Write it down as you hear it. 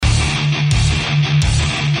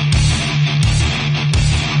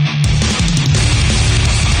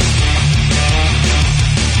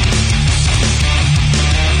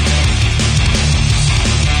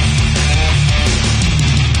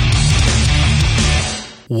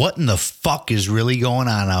What in the fuck is really going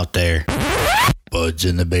on out there? Buds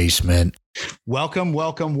in the basement. Welcome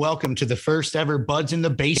to the first ever Buds in the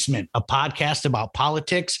Basement, a podcast about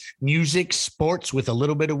politics, music, sports with a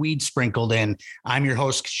little bit of weed sprinkled in. I'm your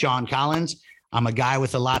host, Sean Collins. I'm a guy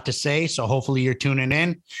with a lot to say, so hopefully you're tuning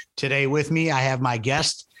in. Today with me, I have my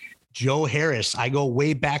guest, Joe Harris. I go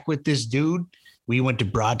way back with this dude. We went to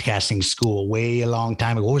broadcasting school way a long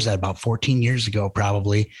time ago. What was that? About 14 years ago,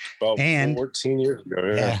 probably. About 14 years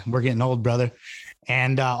ago. Yeah, we're getting old, brother.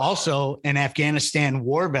 And also an Afghanistan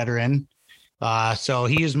war veteran. So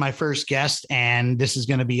he is my first guest, and this is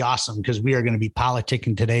going to be awesome because we are going to be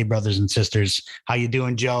politicking today, brothers and sisters. How you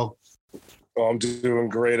doing, Joe? Well, I'm doing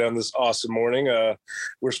great on this awesome morning.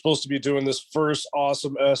 We're supposed to be doing this first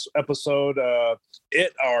awesome episode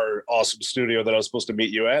at our awesome studio that I was supposed to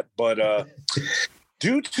meet you at. But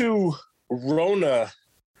due to Rona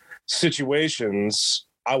situations,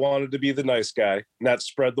 I wanted to be the nice guy, not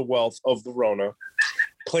spread the wealth of the Rona,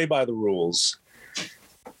 play by the rules.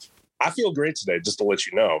 I feel great today, just to let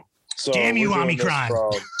you know. So damn you,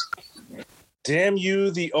 Omicron. Damn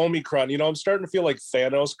you, the Omicron. You know, I'm starting to feel like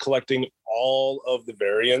Thanos collecting all of the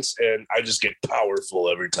variants, and I just get powerful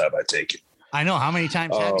every time I take it. I know. How many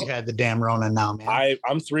times have you had the damn Rona now, man?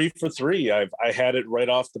 I'm 3 for 3. I had it right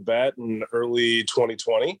off the bat in early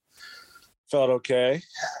 2020. Felt okay.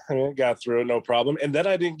 I mean, got through it, no problem. And then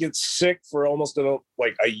I didn't get sick for almost a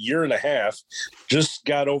year and a half. Just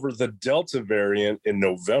got over the Delta variant in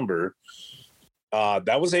November.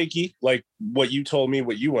 That was achy, like what you told me,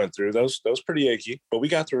 what you went through. That was pretty achy, but we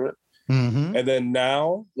got through it. Mm-hmm. And then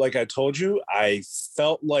now, like I told you, I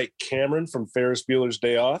felt like Cameron from Ferris Bueller's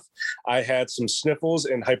Day Off. I had some sniffles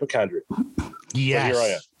and hypochondria. Yes. But here I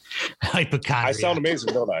am. Hypochondria. I sound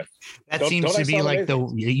amazing, don't I? That seems to be like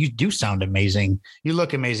amazing? You do sound amazing. You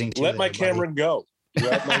look amazing too. Let my Cameron go.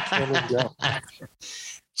 Let my Cameron go.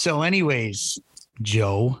 So anyways,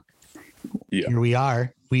 Joe, Here we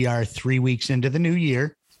are. We are 3 weeks into the new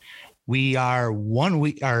year. We are 1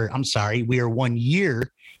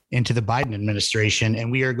 year into the Biden administration,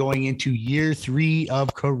 and we are going into year 3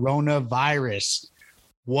 of coronavirus.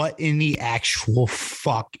 What in the actual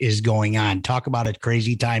fuck is going on? Talk about a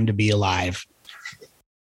crazy time to be alive.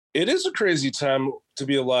 It is a crazy time to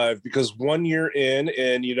be alive because 1 year in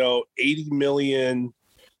and, 80 million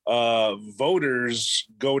voters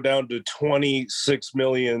go down to 26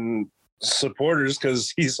 million supporters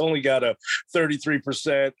because he's only got a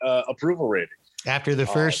 33% approval rating. After the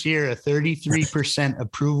first year, a 33%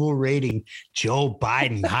 approval rating. Joe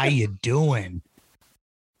Biden, how you doing?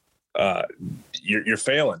 You're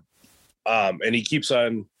failing. And he keeps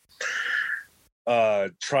on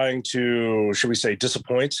trying to, should we say,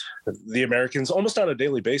 disappoint the Americans almost on a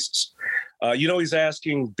daily basis. He's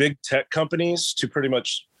asking big tech companies to pretty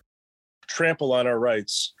much trample on our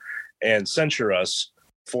rights and censure us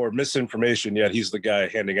for misinformation, yet he's the guy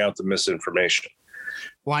handing out the misinformation.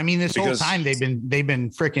 Well, I mean, this whole time they've been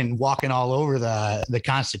freaking walking all over the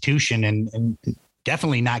Constitution and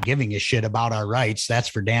definitely not giving a shit about our rights. That's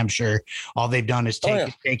for damn sure. All they've done is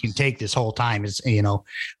take this whole time. Is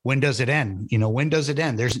when does it end? When does it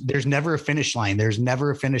end? There's never a finish line. There's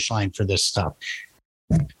never a finish line for this stuff.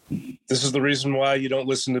 This is the reason why you don't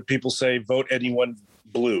listen to people say vote anyone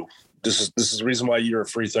blue. This is the reason why you're a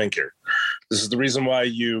free thinker. This is the reason why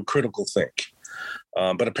you critical think.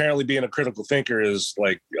 But apparently being a critical thinker is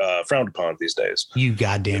frowned upon these days. You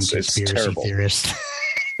goddamn conspiracy theorist.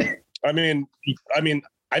 I mean,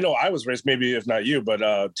 I know I was raised, maybe if not you, but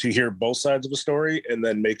to hear both sides of a story and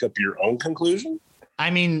then make up your own conclusion. I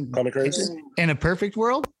mean, kind of crazy. In a perfect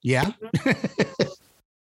world, yeah.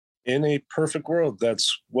 In a perfect world,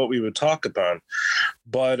 that's what we would talk upon.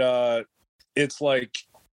 But it's like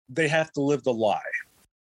they have to live the lie.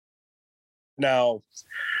 Now,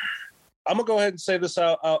 I'm going to go ahead and say this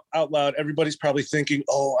out loud. Everybody's probably thinking,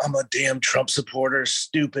 oh, I'm a damn Trump supporter,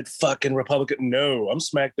 stupid fucking Republican. No, I'm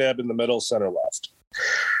smack dab in the middle, center left.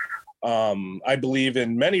 I believe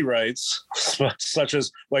in many rights, such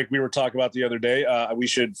as like we were talking about the other day. We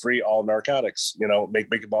should free all narcotics, make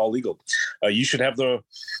them all legal. You should have the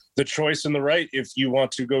choice and the right if you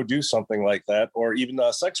want to go do something like that, or even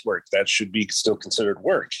sex work. That should be still considered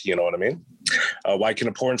work. You know what I mean? Why can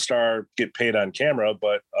a porn star get paid on camera,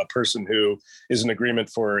 but a person who is in agreement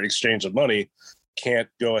for exchange of money can't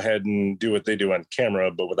go ahead and do what they do on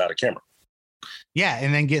camera, but without a camera? Yeah,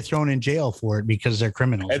 and then get thrown in jail for it because they're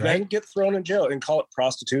criminals, and then get thrown in jail and call it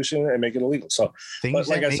prostitution and make it illegal. So, things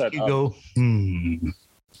like I said, you go. In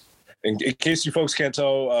case you folks can't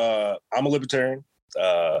tell, I'm a libertarian.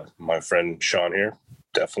 My friend Sean here,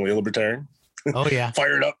 definitely a libertarian. Oh yeah.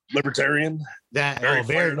 Fired up libertarian.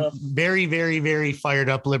 Very, very, very fired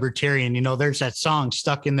up libertarian. There's that song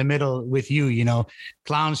Stuck in the Middle with You,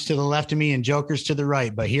 clowns to the left of me and jokers to the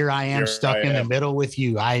right. But here I am stuck in the middle with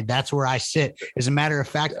you. That's where I sit. As a matter of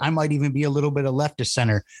fact, I might even be a little bit of left of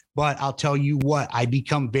center, but I'll tell you what, I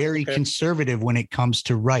become very conservative when it comes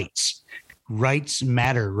to rights. Rights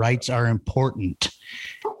matter. Rights are important.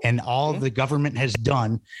 And all the government has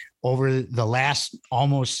done over the last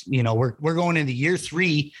almost, we're going into year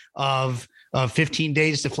 3 of 15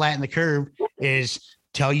 days to flatten the curve is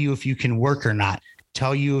tell you if you can work or not,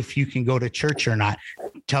 tell you if you can go to church or not,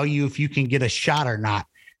 tell you if you can get a shot or not.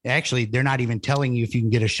 Actually, they're not even telling you if you can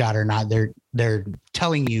get a shot or not. They're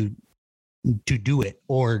telling you to do it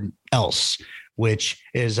or else, which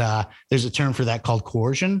is there's a term for that called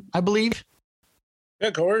coercion, I believe.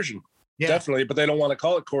 Yeah, coercion. Yeah. Definitely, but they don't want to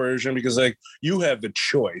call it coercion because you have the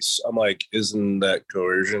choice. I'm like, isn't that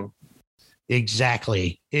coercion?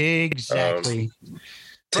 Exactly. Tit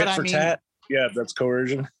for tat. Yeah, that's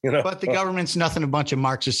coercion. But the government's nothing a bunch of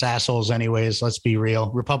Marxist assholes anyways. Let's be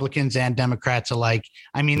real. Republicans and Democrats alike.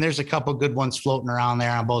 I mean, there's a couple good ones floating around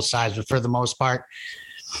there on both sides, but for the most part,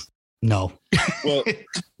 no. Well,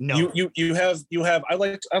 no. You have. I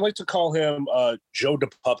like to call him Joe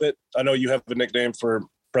the Puppet. I know you have a nickname for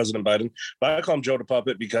President Biden, but I call him Joe the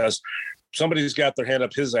Puppet because somebody's got their hand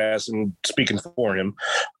up his ass and speaking for him.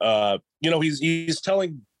 He's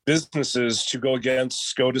telling businesses to go against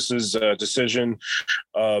SCOTUS's decision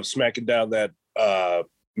of smacking down that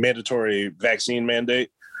mandatory vaccine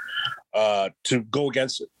mandate, to go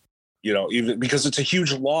against it, even because it's a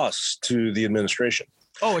huge loss to the administration.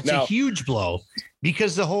 Oh, it's a huge blow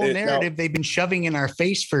because the whole narrative they've been shoving in our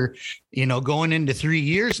face for, going into 3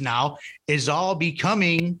 years now is all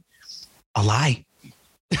becoming a lie.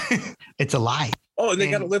 It's a lie. Oh, and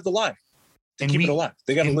they got to live the lie to keep it alive.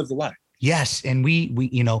 They got to live the lie. Yes. And we,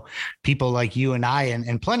 people like you and I,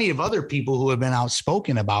 and plenty of other people who have been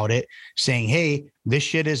outspoken about it saying, hey, this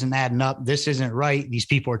shit isn't adding up. This isn't right. These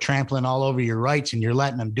people are trampling all over your rights and you're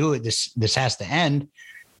letting them do it. This has to end.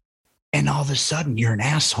 And all of a sudden you're an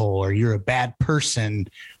asshole or you're a bad person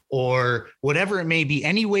or whatever it may be.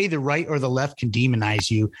 Any way the right or the left can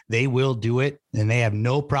demonize you, they will do it and they have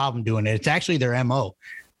no problem doing it. It's actually their MO.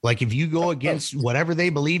 Like if you go against whatever they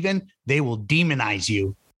believe in, they will demonize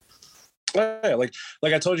you. Yeah, like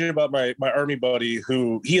I told you about my army buddy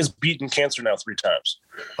who he has beaten cancer now 3 times.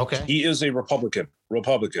 Okay. He is a Republican.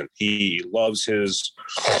 He loves his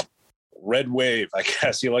red wave. I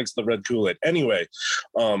guess he likes the red Kool-Aid. Anyway,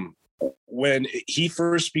 when he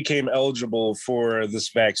first became eligible for this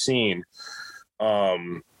vaccine,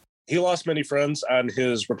 he lost many friends on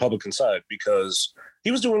his Republican side because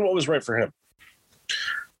he was doing what was right for him.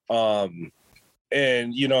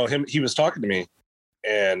 And he was talking to me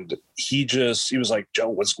and he was like, Joe,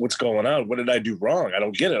 what's going on? What did I do wrong? I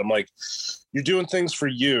don't get it. I'm like, you're doing things for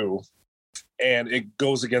you and it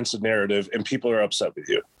goes against the narrative and people are upset with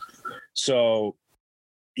you. So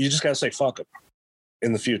you just got to say, fuck them.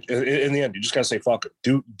 In the future, in the end, you just gotta say fuck it.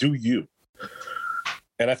 Do you?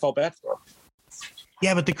 And I felt bad for him.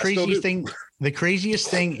 Yeah, but the craziest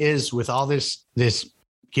thing is with all this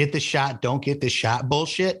get the shot, don't get the shot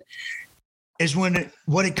bullshit is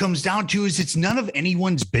what it comes down to is it's none of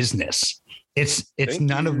anyone's business. It's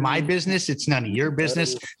none of my business. It's none of your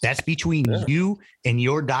business. That's between you and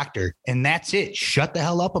your doctor. And that's it. Shut the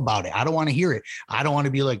hell up about it. I don't want to hear it. I don't want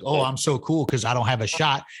to be like, oh, I'm so cool because I don't have a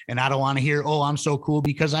shot. And I don't want to hear, oh, I'm so cool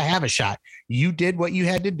because I have a shot. You did what you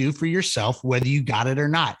had to do for yourself, whether you got it or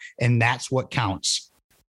not. And that's what counts.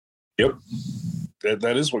 Yep.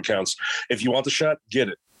 That is what counts. If you want the shot, get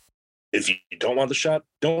it. If you don't want the shot,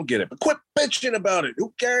 don't get it. But quit bitching about it.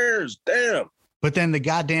 Who cares? Damn. But then the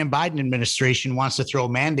goddamn Biden administration wants to throw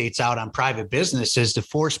mandates out on private businesses to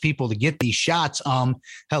force people to get these shots.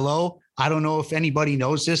 Hello, I don't know if anybody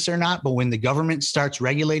knows this or not, but when the government starts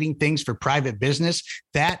regulating things for private business,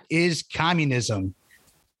 that is communism,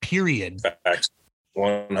 period. Fact.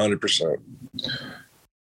 100%.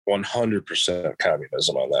 100%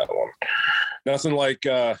 communism on that one. Nothing like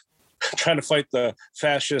trying to fight the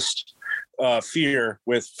fascist fear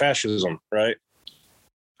with fascism, right?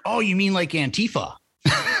 Oh, you mean like Antifa?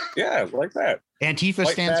 Yeah, like that. Antifa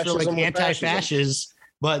stands for like anti-fascist,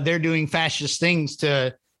 but they're doing fascist things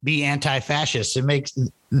to be anti-fascist.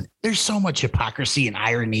 There's so much hypocrisy and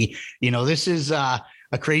irony. This is a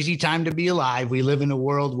crazy time to be alive. We live in a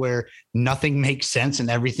world where nothing makes sense and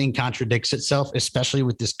everything contradicts itself, especially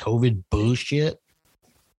with this COVID bullshit.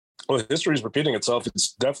 Well, history is repeating itself.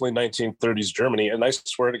 It's definitely 1930s Germany. And I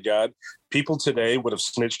swear to God, people today would have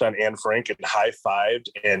snitched on Anne Frank and high-fived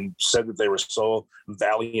and said that they were so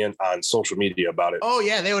valiant on social media about it. Oh,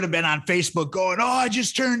 yeah. They would have been on Facebook going, oh, I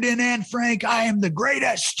just turned in Anne Frank. I am the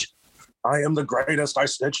greatest. I am the greatest. I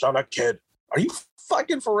snitched on a kid. Are you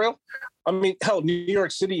fucking for real? I mean, hell, New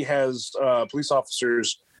York City has police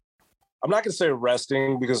officers. I'm not going to say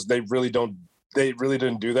arresting because they really didn't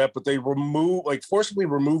do that, but they forcibly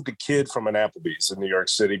removed a kid from an Applebee's in New York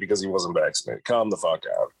City because he wasn't vaccinated. Calm the fuck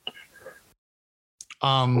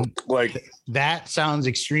out. That sounds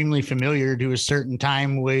extremely familiar to a certain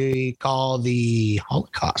time we call the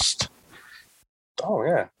Holocaust. Oh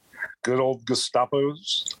yeah. Good old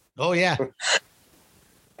Gestapos. Oh yeah.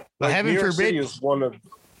 But heaven forbid is one of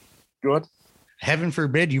good. Heaven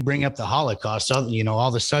forbid you bring up the Holocaust. So, all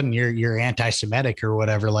of a sudden you're anti-Semitic or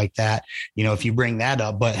whatever like that. If you bring that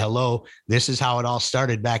up, but hello, this is how it all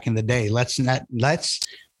started back in the day. Let's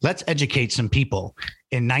educate some people.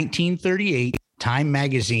 In 1938, Time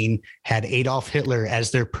magazine had Adolf Hitler as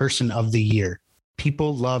their person of the year.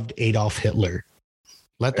 People loved Adolf Hitler.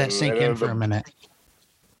 Let that sink in for a minute.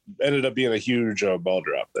 Ended up being a huge ball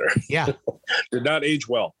drop there. Yeah. Did not age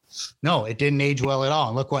well. No, it didn't age well at all.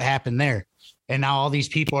 And look what happened there. And now all these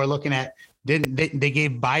people are looking at, they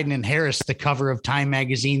gave Biden and Harris the cover of Time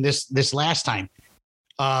magazine this last time.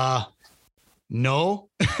 No,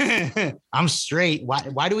 I'm straight.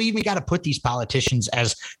 Why do we even got to put these politicians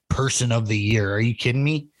as person of the year? Are you kidding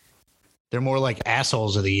me? They're more like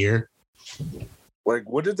assholes of the year. Like,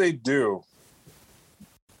 what did they do?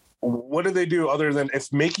 What did they do other than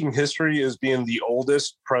if making history is being the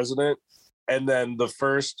oldest president and then the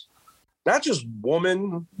first, not just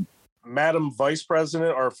woman, Madam Vice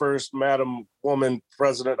President or first Madam Woman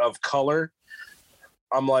President of color?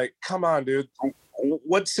 I'm like, come on, dude.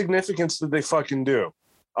 What significance did they fucking do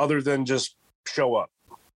other than just show up?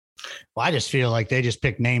 Well, I just feel like they just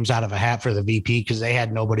picked names out of a hat for the VP because they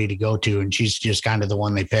had nobody to go to, and she's just kind of the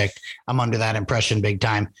one they picked. I'm under that impression big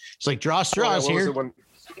time. It's like draw straws here.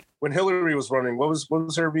 When Hillary was running, what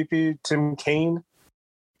was her VP? Tim Kaine?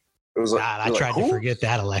 It was like, God, I tried to forget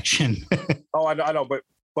that election. Oh, I know,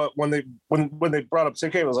 but when they brought up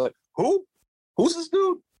Tim Kaine, I was like, who? Who's this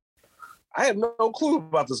dude? I had no clue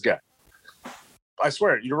about this guy. I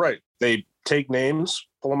swear, you're right. They take names,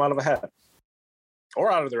 pull them out of a hat.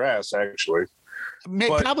 Or out of their ass, actually.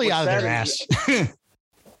 Probably out of their ass.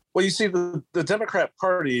 Well, you see, the Democrat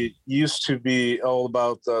Party used to be all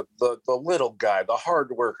about the little guy, the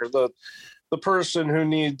hard worker, the person who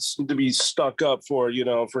needs to be stuck up for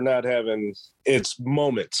not having its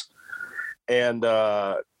moment. And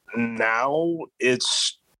now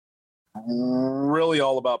it's really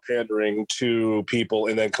all about pandering to people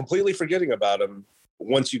and then completely forgetting about them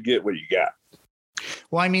once you get what you got.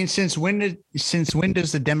 Well, I mean, since when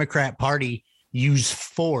does the Democrat Party use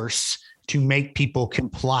force to make people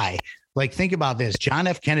comply? Like, think about this. John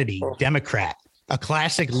F. Kennedy, Democrat, a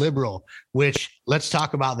classic liberal, which let's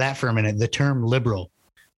talk about that for a minute. The term liberal.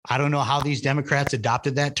 I don't know how these Democrats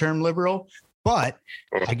adopted that term liberal, but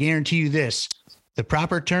I guarantee you this, the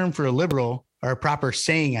proper term for a liberal, or a proper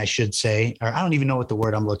saying, I should say, or I don't even know what the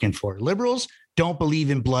word I'm looking for. Liberals don't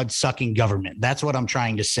believe in blood-sucking government. That's what I'm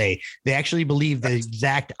trying to say. They actually believe the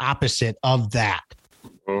exact opposite of that.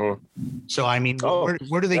 Mm-hmm. So, I mean,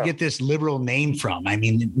 where do they get this liberal name from? I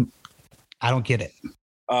mean, I don't get it.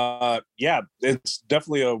 Yeah, it's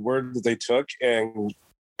definitely a word that they took and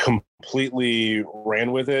completely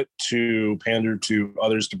ran with it to pander to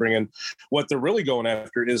others to bring in. What they're really going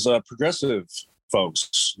after is progressive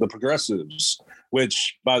folks, the progressives,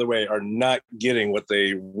 which, by the way, are not getting what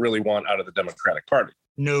they really want out of the Democratic Party.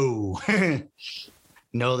 No.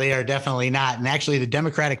 No, they are definitely not. And actually, the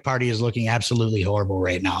Democratic Party is looking absolutely horrible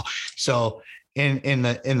right now. So in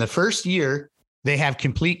the first year, they have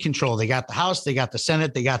complete control. They got the House, they got the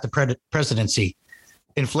Senate, they got the presidency.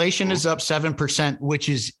 Inflation is up 7%, which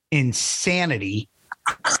is insanity.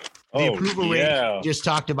 The approval rate we just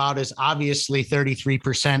talked about is obviously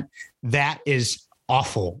 33%. That is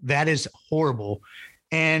awful. That is horrible.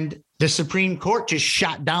 And the Supreme Court just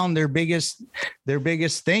shot down their biggest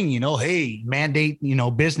thing, hey, mandate,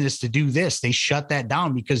 business to do this. They shut that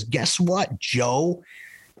down because guess what, Joe?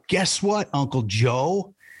 Guess what, Uncle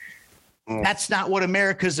Joe? That's not what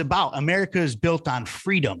America's about. America is built on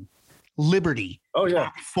freedom, liberty,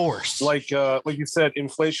 force. Like you said,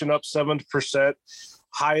 inflation up 7%.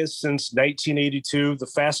 Highest since 1982, the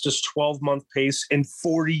fastest 12-month pace in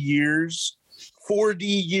 40 years. 40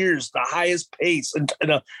 years, the highest pace in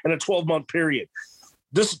a 12-month period.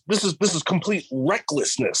 This is complete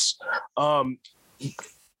recklessness.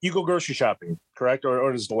 You go grocery shopping, correct?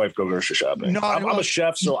 Or does the wife go grocery shopping? No, I'm a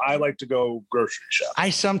chef, so I like to go grocery shopping. I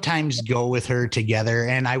sometimes go with her together.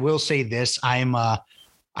 And I will say this, I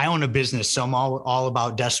own a business, so I'm all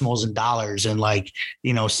about decimals and dollars and like,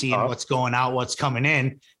 seeing what's going out, what's coming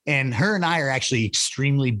in. And her and I are actually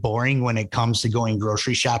extremely boring when it comes to going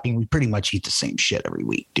grocery shopping. We pretty much eat the same shit every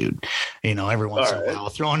week, dude. Every once in a while,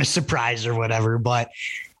 throwing a surprise or whatever. But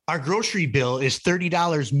our grocery bill is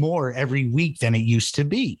 $30 more every week than it used to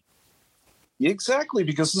be. Exactly,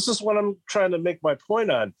 because this is what I'm trying to make my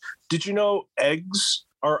point on. Did you know eggs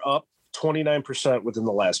are up 29% within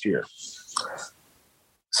the last year?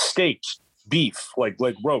 Steak, beef, like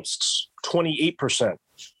roasts, 28%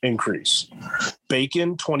 increase.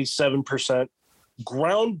 Bacon, 27%.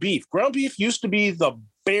 Ground beef used to be the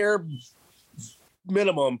bare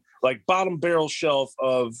minimum, like bottom barrel shelf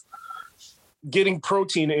of getting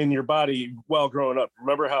protein in your body while growing up.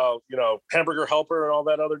 Remember how, Hamburger Helper and all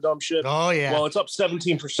that other dumb shit? Oh, yeah. Well, it's up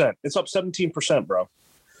 17%. It's up 17%, bro.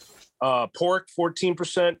 Pork,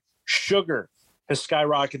 14%. Sugar has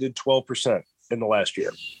skyrocketed 12% in the last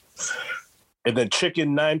year. And then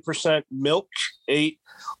chicken, 9%. Milk, 8%.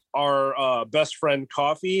 Our best friend,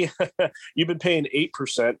 coffee, you've been paying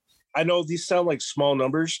 8%. I know these sound like small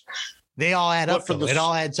numbers. They all add up. It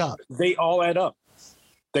all adds up. They all add up.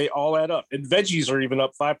 And veggies are even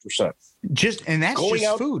up 5%. That's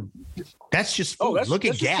food. That's just food. Look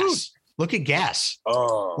at gas. Look at gas,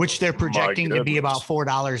 which they're projecting to be about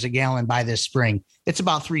 $4 a gallon by this spring. It's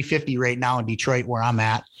about $3.50 right now in Detroit, where I'm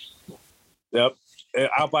at. Yep.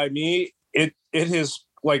 Out by me, it has,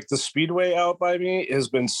 like, the Speedway out by me has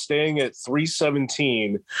been staying at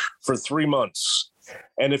 $3.17 for 3 months.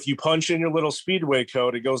 And if you punch in your little Speedway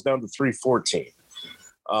code, it goes down to $3.14.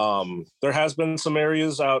 There has been some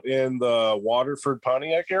areas out in the Waterford,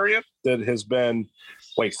 Pontiac area that has been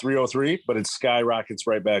like $3.03, but it skyrockets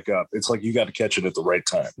right back up. It's like you got to catch it at the right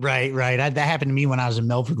time. Right. That happened to me when I was in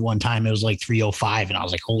Milford one time. It was like $3.05, and I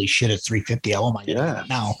was like, holy shit, it's $3.50. Oh my God.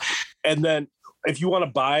 Now. And then if you want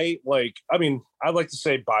to buy, I like to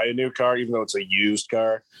say buy a new car, even though it's a used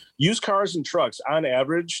car. Used cars and trucks, on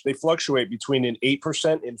average, they fluctuate between an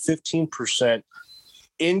 8% and 15%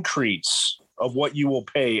 increase of what you will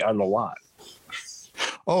pay on the lot.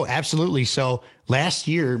 Oh, absolutely. So last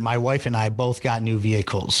year, my wife and I both got new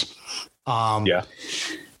vehicles.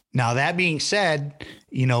 Now, that being said,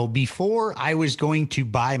 before I was going to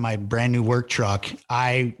buy my brand new work truck,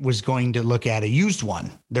 I was going to look at a used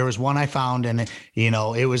one. There was one I found, and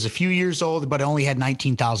it was a few years old, but it only had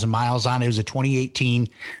 19,000 miles on it. It was a 2018,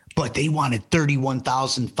 but they wanted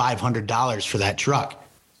 $31,500 for that truck.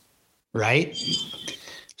 Right.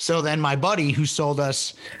 So then my buddy who sold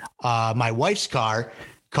us my wife's car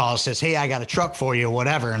calls, says, hey, I got a truck for you or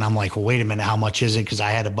whatever. And I'm like, well, wait a minute, how much is it? Because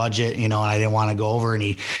I had a budget, and I didn't want to go over. And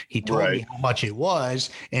he told me how much it was.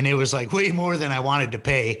 And it was like way more than I wanted to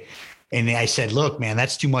pay. And I said, look, man,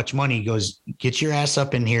 that's too much money. He goes, get your ass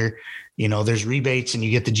up in here. There's rebates and you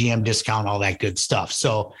get the GM discount, all that good stuff.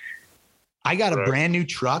 So I got a brand new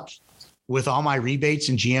truck with all my rebates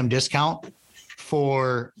and GM discount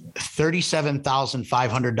for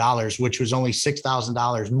 $37,500, which was only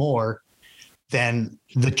 $6,000 more than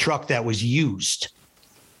the truck that was used.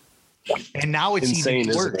 And now it's insane,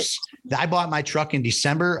 even worse. I bought my truck in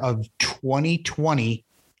December of 2020,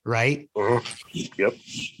 right? Yep.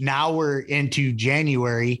 Now we're into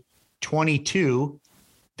January 22.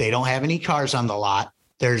 They don't have any cars on the lot.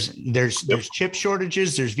 There's chip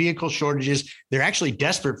shortages. There's vehicle shortages. They're actually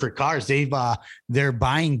desperate for cars. They're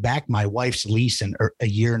buying back my wife's lease a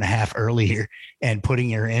year and a half earlier and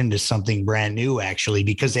putting her into something brand new, actually,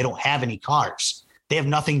 because they don't have any cars. They have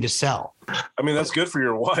nothing to sell. I mean, that's good for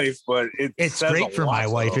your wife, but it's great for my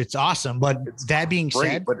wife. It's awesome. But that being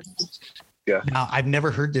said, now I've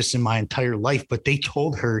never heard this in my entire life, but they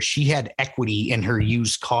told her she had equity in her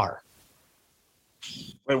used car.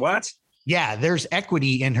 Wait, what? Yeah, there's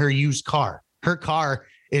equity in her used car. Her car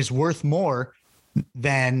is worth more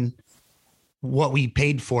than what we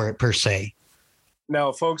paid for it, per se.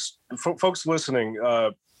 Now, folks listening,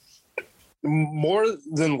 more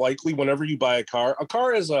than likely, whenever you buy a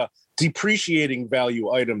car is a depreciating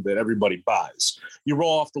value item that everybody buys. You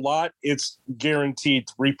roll off the lot, it's guaranteed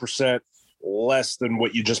 3% less than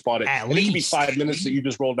what you just bought it. At least. It could be 5 minutes that you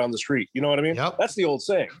just rolled down the street. You know what I mean? Yep. That's the old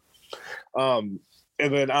saying.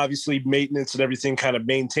 And then obviously maintenance and everything kind of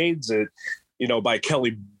maintains it, by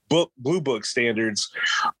Kelly Blue Book standards.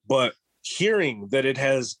 But hearing that it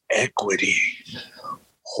has equity,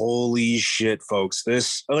 holy shit, folks!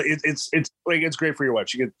 This it's great for your wife.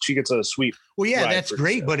 She gets a sweet. Well, yeah, that's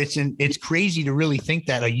great, but it's crazy to really think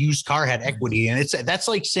that a used car had equity, and that's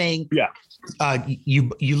like saying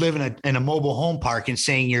you live in a mobile home park and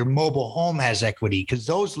saying your mobile home has equity, because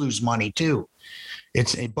those lose money too.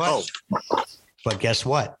 But guess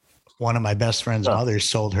what? One of my best friend's mothers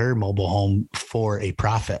sold her mobile home for a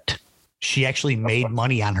profit. She actually made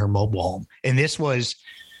money on her mobile home. And this was,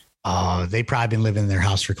 they probably been living in their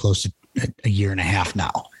house for close to a year and a half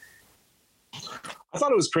now. I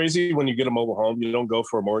thought it was crazy when you get a mobile home, you don't go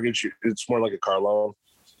for a mortgage. It's more like a car loan.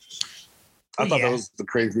 I thought that was the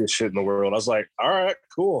craziest shit in the world. I was like, all right,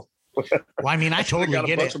 cool. Well, I mean, I totally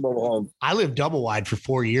get it. I lived double wide for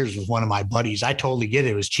 4 years with one of my buddies. I totally get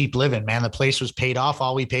it. It was cheap living, man. The place was paid off.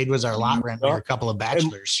 All we paid was our lot rent. We were a couple of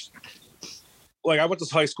bachelors. And, I went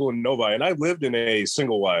to high school in Novi, and I lived in a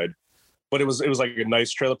single wide, but it was like a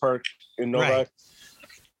nice trailer park in Novi. Right.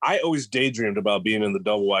 I always daydreamed about being in the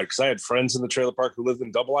double wide because I had friends in the trailer park who lived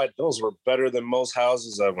in double wide. Those were better than most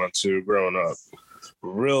houses I went to growing up.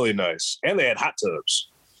 Really nice. And they had hot tubs.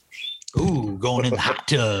 Ooh, going in the hot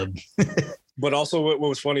tub. But also what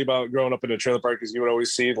was funny about growing up in a trailer park is you would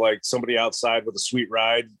always see like somebody outside with a sweet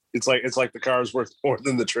ride. It's like the car is worth more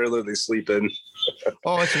than the trailer they sleep in.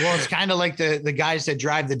 It's kind of like the guys that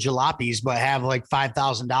drive the jalopies but have like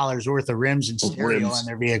 $5,000 worth of rims and stereo on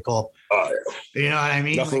their vehicle. You know what I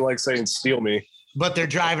mean? Nothing like saying steal me. But they're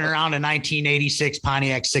driving around a 1986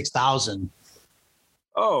 Pontiac 6000.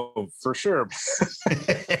 Oh, for sure.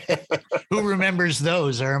 Who remembers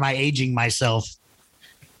those, or am I aging myself?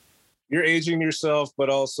 You're aging yourself, but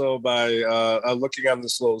also by looking on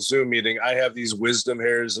this little Zoom meeting, I have these wisdom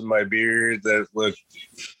hairs in my beard that look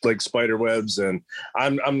like spider webs, and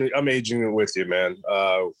I'm aging with you, man.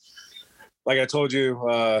 Like I told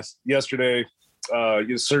you yesterday,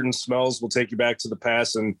 certain smells will take you back to the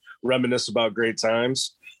past and reminisce about great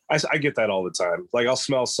times. I get that all the time. Like I'll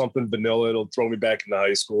smell something vanilla. It'll throw me back into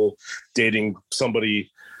high school, dating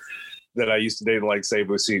somebody that I used to date, like say,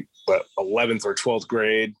 11th or 12th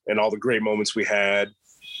grade and all the great moments we had.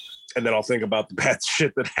 And then I'll think about the bad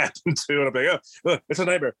shit that happened too. And I'm like, oh, it's a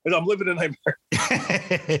nightmare. I'm living a nightmare.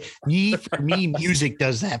 For me, music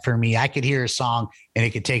does that for me. I could hear a song and it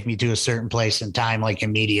could take me to a certain place in time, like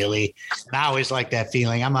immediately. And I always like that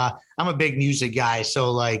feeling. I'm a big music guy.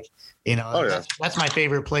 So like, that's my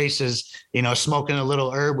favorite place is, smoking a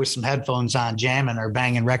little herb with some headphones on, jamming or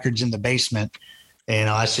banging records in the basement.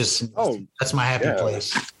 That's just, that's my happy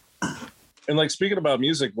place. And like, speaking about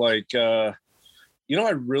music, like, I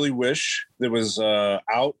really wish there was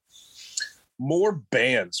out more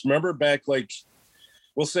bands. Remember back, like,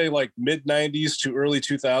 we'll say like mid 90s to early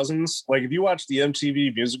 2000s. Like if you watch the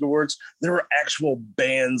MTV Music Awards, there were actual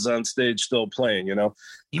bands on stage still playing, You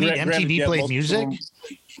mean MTV played music?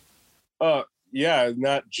 Yeah,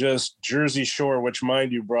 not just Jersey Shore, which,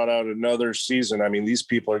 mind you, brought out another season. I mean, these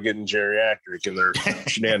people are getting geriatric in their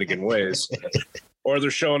shenanigan ways. Or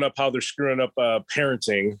they're showing up how they're screwing up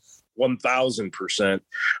parenting 1,000%.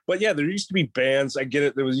 But yeah, there used to be bands. I get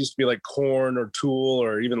it. There used to be like Korn or Tool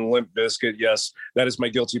or even Limp Bizkit. Yes, that is my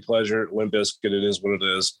guilty pleasure. Limp Bizkit, it is what it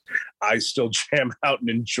is. I still jam out and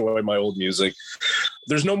enjoy my old music.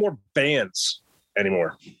 There's no more bands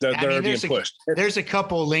anymore. They're being pushed. There's a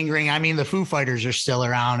couple lingering. I mean, the Foo Fighters are still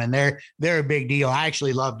around and they're a big deal. I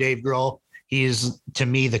actually love Dave Grohl. He is, to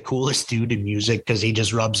me, the coolest dude in music because he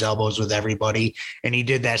just rubs elbows with everybody. And he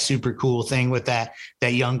did that super cool thing with that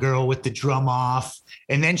young girl with the drum off.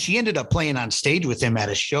 And then she ended up playing on stage with him at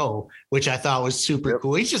a show, which I thought was super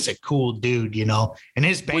cool. He's just a cool dude, and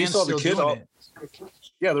his band's still doing it.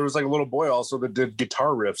 Yeah, there was like a little boy also that did guitar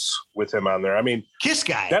riffs with him on there. I mean, Kiss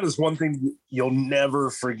Guy. That is one thing you'll never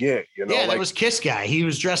forget. Yeah, that was Kiss Guy. He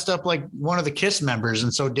was dressed up like one of the Kiss members,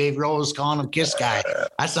 and so Dave Grohl was calling him Kiss Guy.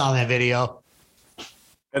 I saw that video.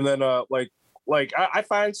 And then, I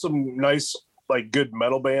find some nice, like, good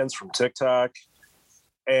metal bands from TikTok,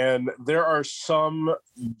 and there are some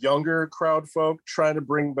younger crowd folk trying to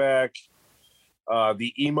bring back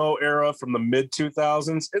the emo era from the mid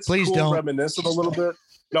 2000s. It's cool, reminiscent a little bit.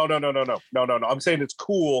 No. I'm saying it's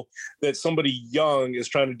cool that somebody young is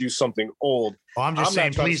trying to do something old. Oh, I'm just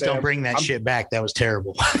saying, please don't bring that shit back. That was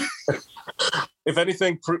terrible. If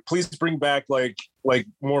anything, please bring back like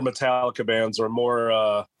more Metallica bands or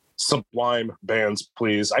more Sublime bands,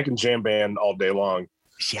 please. I can jam band all day long.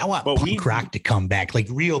 See, I want punk rock to come back, like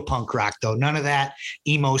real punk rock, though. None of that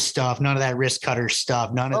emo stuff, none of that wrist cutter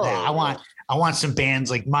stuff, none of that. I want some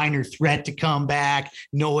bands like Minor Threat to come back,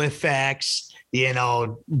 NoFX,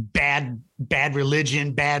 Bad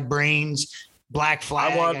Religion, Bad Brains, Black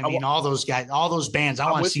Flag. All those guys, all those bands.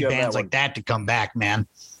 I want to see bands like that to come back, man.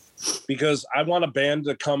 Because I want a band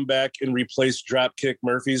to come back and replace Dropkick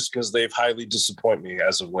Murphys because they've highly disappointed me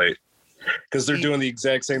as of late. Because they're doing the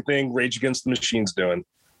exact same thing Rage Against the Machine's doing.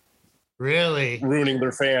 Really? ruining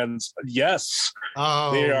their fans. Yes.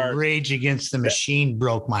 Oh, They are. Rage Against the Machine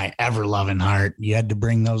broke my ever-loving heart. You had to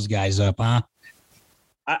bring those guys up, huh?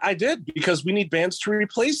 I did, because we need bands to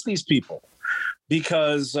replace these people.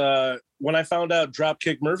 Because when I found out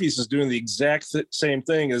Dropkick Murphys is doing the exact same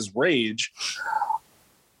thing as Rage,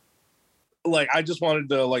 like, I just wanted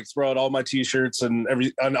to like throw out all my T-shirts and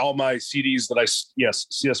all my CDs that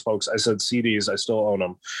yes, folks, I said CDs, I still own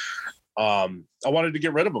them. I wanted to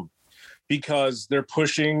get rid of them because they're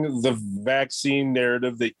pushing the vaccine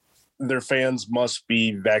narrative that their fans must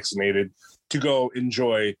be vaccinated to go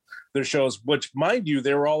enjoy their shows, which, mind you,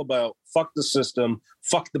 they were all about fuck the system,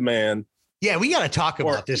 fuck the man. Yeah, we got to talk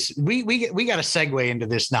about this. We got to segue into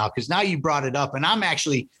this now, because now you brought it up, and I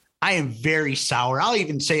am very sour. I'll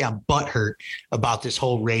even say I'm butthurt about this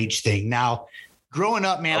whole Rage thing. Now, growing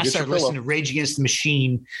up, man, I started listening to Rage Against the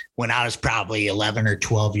Machine when I was probably 11 or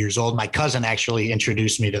 12 years old. My cousin actually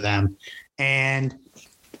introduced me to them, and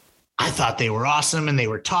I thought they were awesome, and they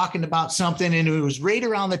were talking about something, and it was right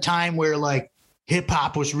around the time where like hip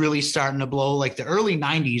hop was really starting to blow. Like the early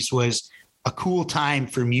 90s was a cool time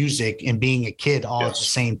for music and being a kid all at the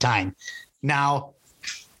same time. Now,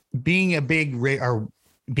 being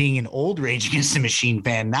an old Rage Against the Machine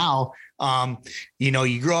fan now,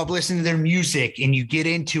 you grow up listening to their music and you get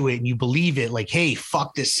into it and you believe it, like, hey,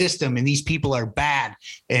 fuck this system and these people are bad.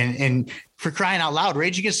 And for crying out loud,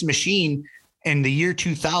 Rage Against the Machine in the year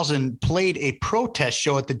 2000 played a protest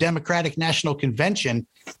show at the Democratic National Convention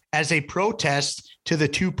as a protest to the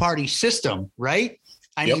two-party system, right?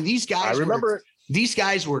 I mean, these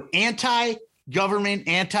guys were anti-government,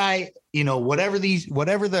 whatever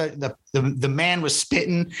the man was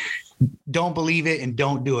spitting, don't believe it and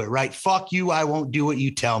don't do it, right? Fuck you, I won't do what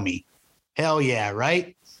you tell me. Hell yeah,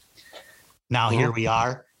 right? Now here we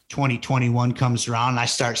are. 2021 comes around and I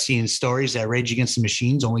start seeing stories that Rage Against the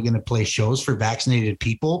Machine's only going to play shows for vaccinated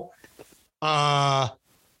people. What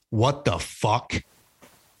the fuck?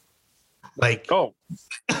 Like,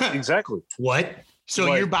 exactly. What? So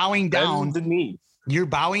like, you're bowing down the knee. You're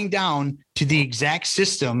bowing down to the exact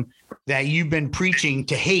system that you've been preaching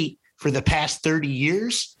to hate for the past 30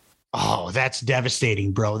 years. Oh, that's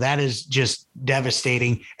devastating, bro. That is just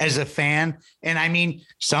devastating as a fan. And I mean,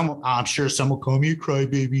 I'm sure some will call me a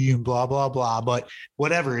crybaby and blah, blah, blah, but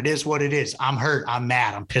whatever, it is what it is. I'm hurt. I'm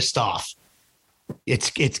mad. I'm pissed off.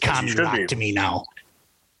 It's comedy rock to me now.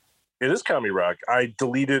 It is comedy rock. I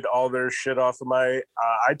deleted all their shit off of my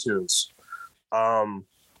iTunes.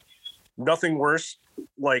 Nothing worse,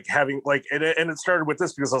 like having like, and it started with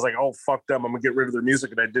this because I was like, oh, fuck them, I'm gonna get rid of their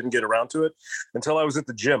music, and I didn't get around to it until I was at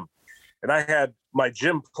the gym, and I had my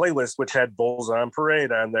gym playlist, which had Bullseye on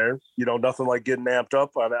Parade on there. Nothing like getting amped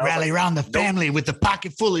up on it. Rally around the family with a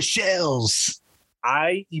pocket full of shells.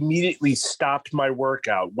 I immediately stopped my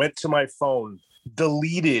workout, went to my phone,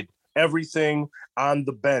 deleted everything on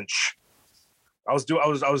the bench. I was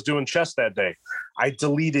doing chest that day. I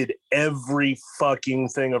deleted every fucking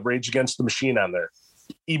thing of Rage Against the Machine on there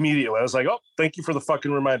immediately. I was like, oh, thank you for the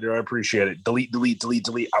fucking reminder. I appreciate it. Delete.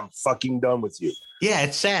 I'm fucking done with you. Yeah,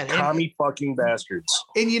 it's sad. Commie fucking bastards.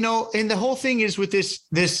 And and the whole thing is with this,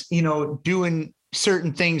 doing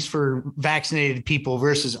certain things for vaccinated people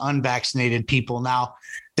versus unvaccinated people. Now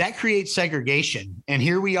that creates segregation. And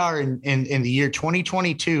here we are in the year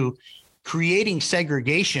 2022 creating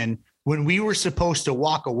segregation when we were supposed to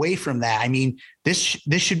walk away from that. I mean, this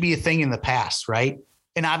should be a thing in the past, right?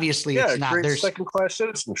 And obviously it's not. There's second-class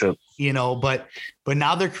citizenship, but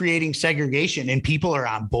now they're creating segregation and people are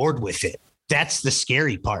on board with it. That's the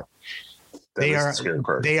scary part. They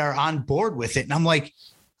are on board with it. And I'm like,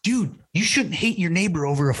 dude, you shouldn't hate your neighbor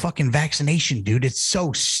over a fucking vaccination, dude. It's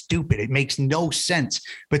so stupid. It makes no sense.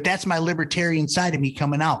 But that's my libertarian side of me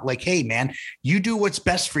coming out. Like, hey, man, you do what's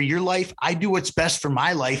best for your life. I do what's best for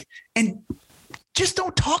my life. And just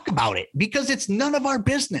don't talk about it because it's none of our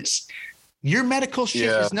business. Your medical shit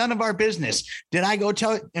is none of our business. Am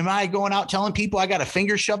I going out telling people I got a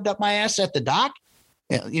finger shoved up my ass at the doc?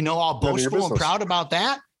 All boastful and proud about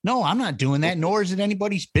that? No, I'm not doing that, nor is it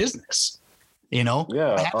anybody's business.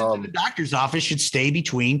 What happens in the doctor's office should stay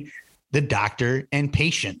between the doctor and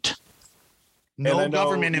patient. No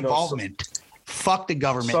government involvement. Fuck the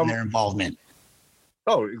government and their involvement.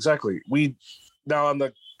 Oh, exactly. Now on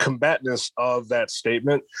the combatantness of that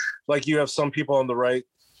statement, like you have some people on the right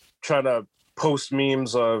trying to post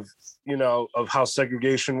memes of how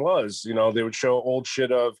segregation was. They would show old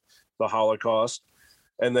shit of the Holocaust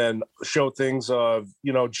and then show things of,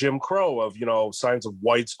 Jim Crow, of, signs of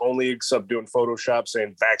whites only, except doing Photoshop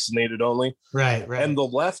saying vaccinated only. Right. And the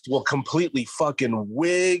left will completely fucking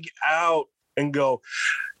wig out and go,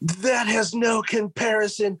 that has no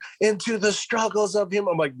comparison into the struggles of him.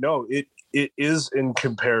 I'm like, no, it is in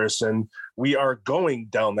comparison. We are going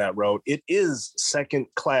down that road. It is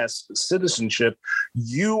second-class citizenship.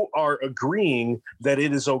 You are agreeing that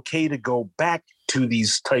it is okay to go back to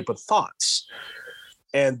these type of thoughts.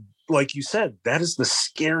 And like you said, that is the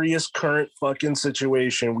scariest current fucking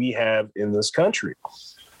situation we have in this country.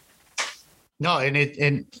 No,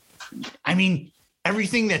 and I mean,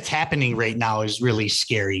 everything that's happening right now is really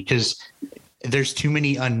scary because there's too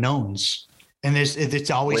many unknowns, and it's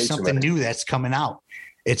always something new that's coming out.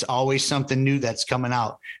 It's always something new that's coming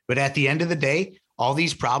out. But at the end of the day, all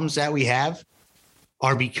these problems that we have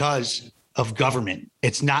are because of government.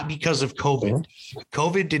 It's not because of COVID. Mm-hmm.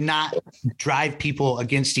 COVID did not drive people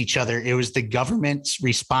against each other. It was the government's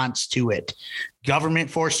response to it. Government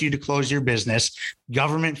forced you to close your business.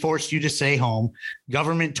 Government forced you to stay home.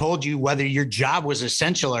 Government told you whether your job was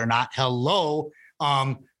essential or not. Hello.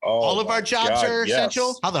 All of our jobs are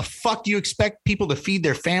essential. How the fuck do you expect people to feed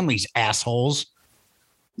their families, assholes?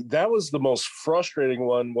 That was the most frustrating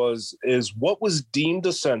one is what was deemed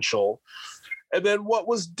essential and then what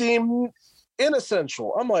was deemed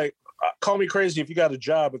inessential. I'm like, call me crazy. If you got a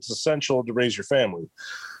job, it's essential to raise your family.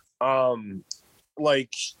 Like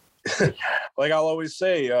I'll always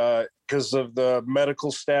say, because of the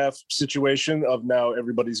medical staff situation of now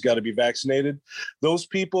everybody's got to be vaccinated. Those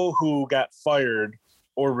people who got fired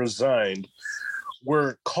or resigned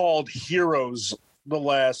were called heroes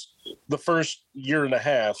the first year and a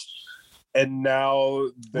half, and now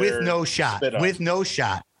with no shot,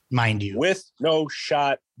 mind you, with no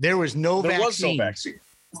shot. There was no vaccine.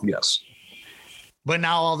 Yes. But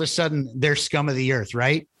now all of a sudden they're scum of the earth,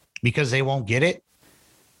 right? Because they won't get it.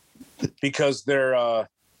 Because they're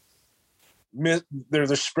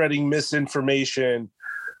spreading misinformation,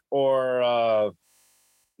 or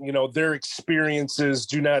their experiences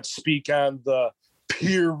do not speak on the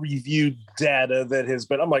peer-reviewed data that has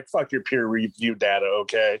been. I'm like, fuck your peer-reviewed data,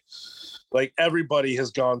 okay? Like, everybody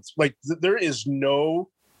has gone. Like, there is no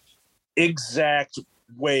exact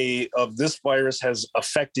way of this virus has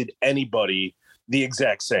affected anybody the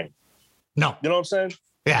exact same. No, you know what I'm saying?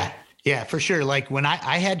 Yeah, for sure. Like when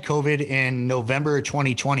I had COVID in November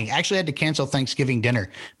 2020, I actually had to cancel Thanksgiving dinner.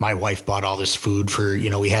 My wife bought all this food for,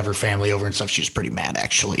 we have her family over and stuff. She was pretty mad,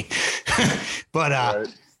 actually. But,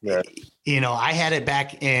 right. I had it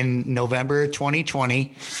back in November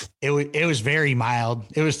 2020. It was very mild.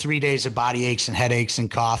 It was 3 days of body aches and headaches and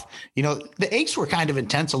cough. The aches were kind of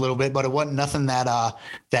intense a little bit, but it wasn't nothing that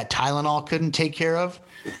Tylenol couldn't take care of.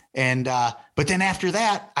 And, but then after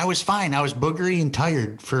that, I was fine. I was boogery and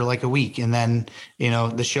tired for like a week. And then,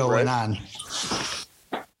 the show went on.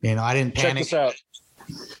 I didn't panic. Check this out.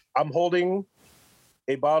 I'm holding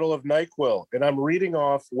a bottle of NyQuil and I'm reading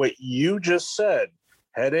off what you just said.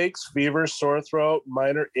 Headaches, fever, sore throat,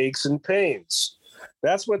 minor aches and pains.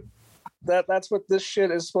 That's what this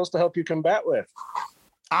shit is supposed to help you combat with.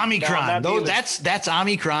 Omicron. That's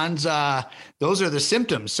Omicron's. Those are the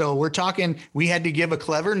symptoms. So we're talking, we had to give a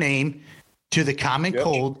clever name to the common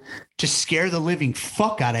cold to scare the living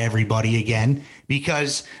fuck out of everybody again,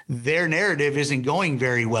 because their narrative isn't going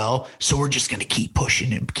very well. So we're just going to keep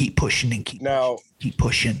pushing and keep pushing and keep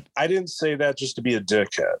pushing. I didn't say that just to be a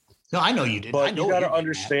dickhead. No, I know you did. But you got to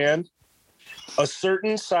understand, a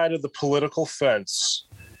certain side of the political fence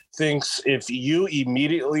thinks if you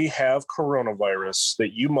immediately have coronavirus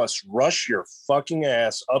that you must rush your fucking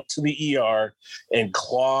ass up to the ER and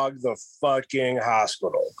clog the fucking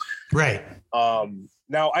hospital. Right.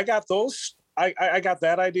 Now I got those. I got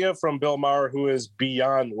that idea from Bill Maher, who is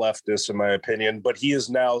beyond leftist in my opinion, but he is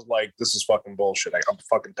now like, this is fucking bullshit. I'm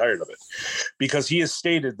fucking tired of it, because he has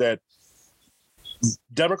stated that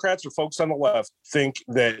Democrats or folks on the left think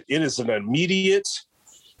that it is an immediate,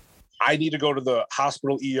 I need to go to the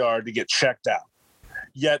hospital ER to get checked out.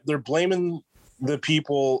 Yet they're blaming the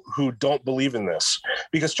people who don't believe in this.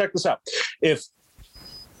 Because check this out. If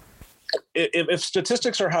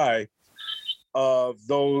statistics are high of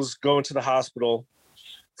those going to the hospital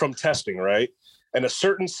from testing, right? And a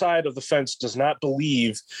certain side of the fence does not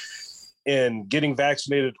believe in getting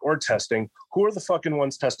vaccinated or testing, who are the fucking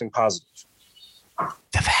ones testing positive?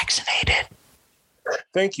 The vaccinated.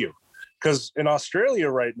 Thank you. Because in Australia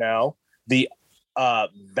right now, the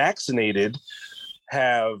vaccinated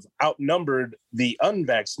have outnumbered the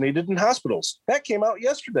unvaccinated in hospitals. That came out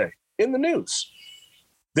yesterday in the news.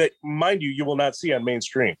 That, mind you will not see on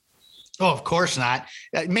mainstream. Oh, of course not.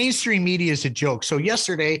 Mainstream media is a joke. So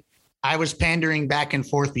yesterday, I was pandering back and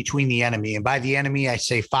forth between the enemy. And by the enemy, I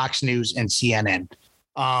say Fox News and CNN.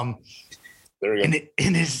 There you go.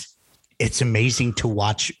 And it's amazing to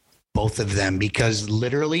watch both of them, because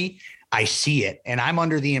literally I see it. And I'm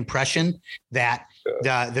under the impression that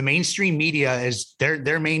the mainstream media is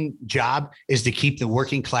their main job is to keep the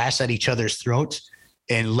working class at each other's throats.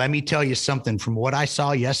 And let me tell you something from what I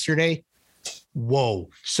saw yesterday. Whoa.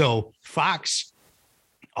 So Fox,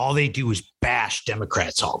 all they do is bash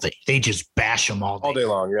Democrats all day. They just bash them all day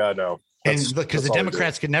long. Yeah, I know. And because the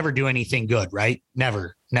Democrats could never do anything good, right?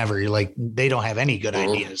 Never. You're like, they don't have any good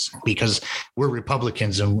ideas because we're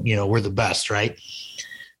Republicans and, we're the best, right?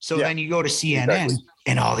 So then you go to CNN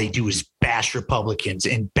and all they do is bash Republicans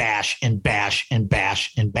and bash and bash and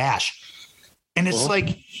bash and bash. And it's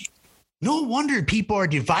like, no wonder people are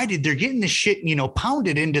divided. They're getting the shit,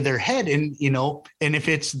 pounded into their head. And, and if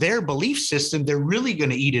it's their belief system, they're really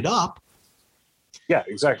going to eat it up. Yeah,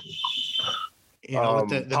 exactly.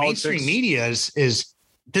 The mainstream media is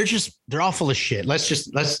they're all full of shit. Let's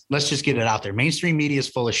just get it out there. Mainstream media is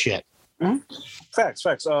full of shit. Mm-hmm.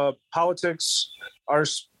 Facts. Politics are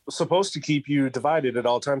supposed to keep you divided at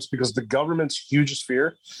all times because the government's hugest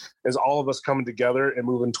fear is all of us coming together and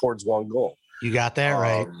moving towards one goal. You got that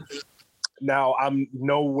right. Now, I'm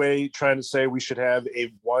no way trying to say we should have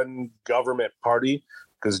a one government party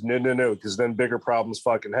because no, because then bigger problems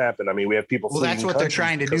fucking happen. I mean, we have people. Well, that's what they're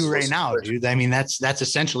trying to do right now, dude. I mean, that's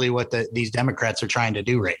essentially what these Democrats are trying to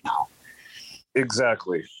do right now.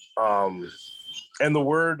 Exactly. And the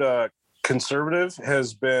word conservative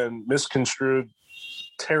has been misconstrued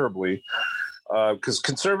terribly because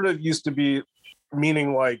conservative used to be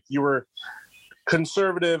meaning like you were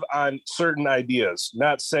conservative on certain ideas,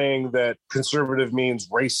 not saying that conservative means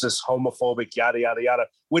racist, homophobic, yada, yada, yada,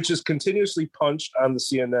 which is continuously punched on the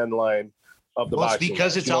CNN line of the boxing.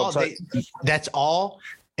 Because it's that's all.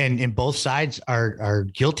 And both sides are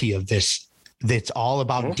guilty of this. That's all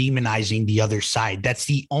about demonizing the other side. That's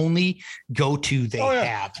the only go-to they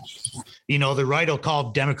have. The right will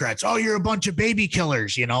call Democrats, oh, you're a bunch of baby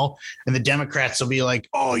killers, and the Democrats will be like,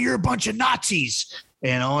 oh, you're a bunch of Nazis,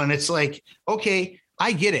 and it's like, okay,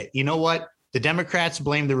 I get it. You know what? The Democrats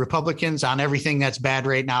blame the Republicans on everything that's bad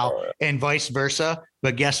right now and vice versa.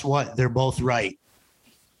 But guess what? They're both right.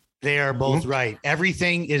 They are both right.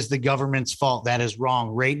 Everything is the government's fault. That is wrong.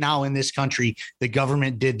 Right now in this country, the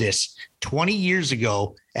government did this 20 years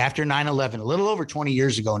ago after 9/11, a little over 20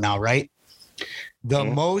 years ago now, right? The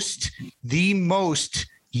most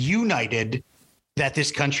united that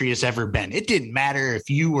this country has ever been. It didn't matter if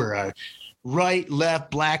you were a right, left,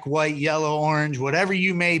 black, white, yellow, orange, whatever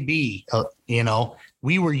you may be,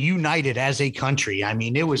 we were united as a country. I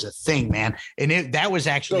mean, it was a thing, man. And that was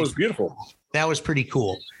beautiful. That was pretty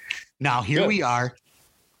cool. Now, here we are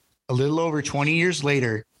a little over 20 years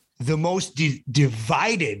later, the most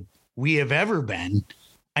divided we have ever been.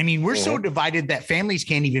 I mean, we're so divided that families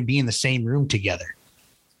can't even be in the same room together.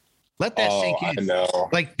 Let that sink in. I know.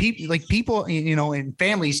 Like people, and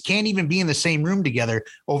families can't even be in the same room together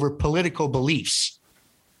over political beliefs.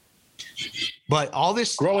 But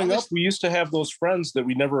growing up, we used to have those friends that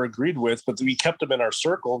we never agreed with, but we kept them in our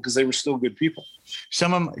circle because they were still good people.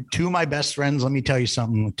 Two of my best friends, let me tell you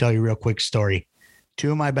something. I'll tell you a real quick story.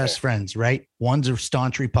 Two of my best friends, right? One's a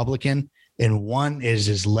staunch Republican and one is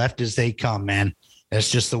as left as they come, man. That's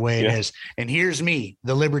just the way it is. And here's me,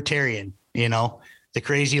 the libertarian, the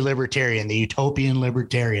crazy libertarian, the utopian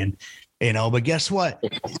libertarian, but guess what?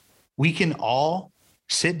 We can all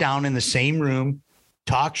sit down in the same room,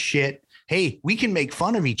 talk shit. Hey, we can make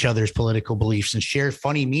fun of each other's political beliefs and share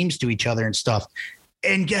funny memes to each other and stuff.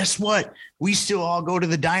 And guess what? We still all go to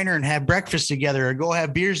the diner and have breakfast together or go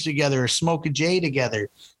have beers together or smoke a J together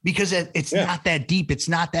because it's not that deep. It's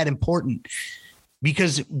not that important.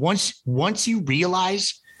 Because once you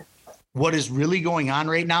realize what is really going on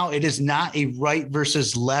right now, it is not a right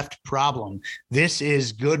versus left problem. This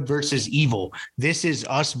is good versus evil. This is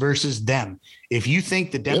us versus them. If you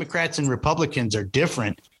think the Democrats and Republicans are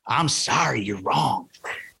different, I'm sorry, you're wrong.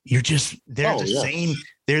 They're the same.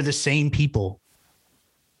 They're the same people.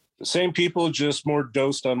 The same people, just more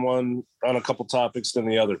dosed on a couple topics than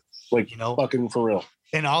the other. Like, fucking for real.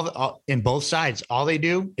 And in both sides, all they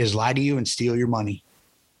do is lie to you and steal your money.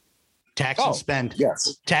 Tax and spend.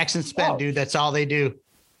 Yes. Tax and spend, dude. That's all they do.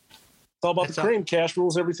 It's all about the cream. Cash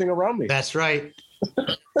rules everything around me. That's right.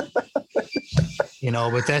 But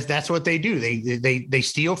that's what they do. They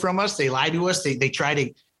steal from us. They lie to us. They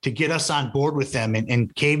try to get us on board with them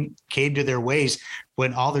and cave to their ways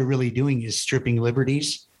when all they're really doing is stripping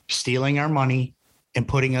liberties, stealing our money, and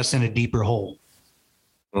putting us in a deeper hole.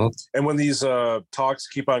 And when these talks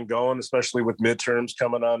keep on going, especially with midterms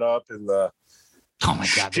coming on up and the oh my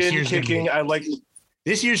God, this year's kicking,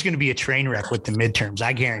 this year's going to be a train wreck with the midterms.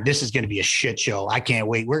 I guarantee this is going to be a shit show. I can't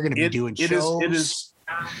wait. We're going to be doing shows.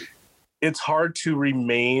 it's hard to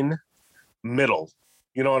remain middle.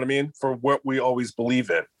 You know what I mean? For what we always believe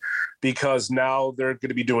in, because now they're going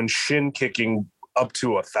to be doing shin kicking up to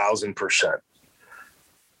 1,000%.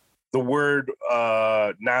 The word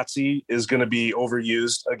Nazi is going to be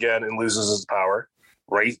overused again and loses its power.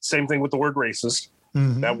 Right? Same thing with the word racist.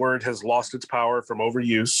 Mm-hmm. That word has lost its power from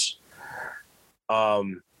overuse.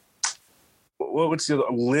 What's the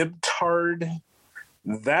other? Libtard?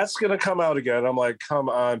 That's going to come out again. I'm like, come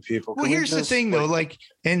on, people. Well, here's the thing, though. Like,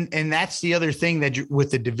 and that's the other thing that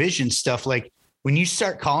with the division stuff, like when you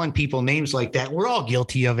start calling people names like that, we're all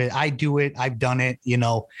guilty of it. I do it. I've done it,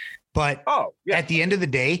 but at the end of the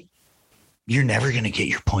day, you're never going to get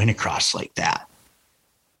your point across like that.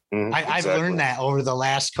 I've learned that over the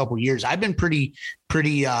last couple of years. I've been pretty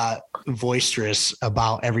boisterous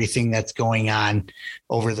about everything that's going on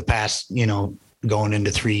over the past, going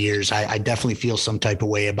into 3 years. I definitely feel some type of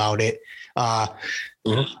way about it.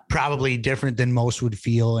 Probably different than most would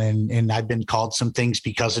feel. And I've been called some things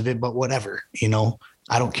because of it, but whatever, I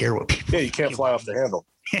don't care what people. Yeah, you can't fly off the handle.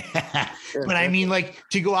 But I mean, like,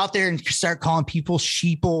 to go out there and start calling people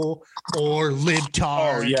sheeple or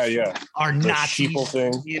libtard, or Nazi sheeple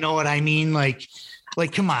thing. You know what I mean? Like,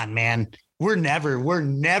 come on, man. We're never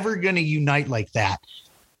going to unite like that.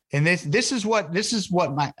 And this is what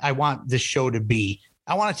I want this show to be.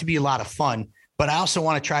 I want it to be a lot of fun, but I also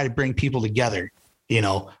want to try to bring people together. I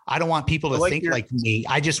don't want people to think like me.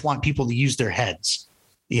 I just want people to use their heads.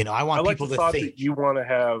 I want people to think. That you want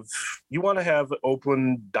to have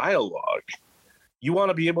open dialogue. You want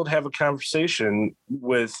to be able to have a conversation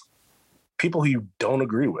with people who you don't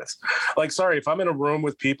agree with. Like, sorry, if I'm in a room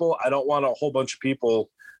with people, I don't want a whole bunch of people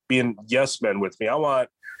being yes men with me. I want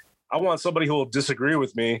somebody who will disagree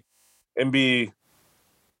with me and be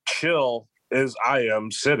chill as I am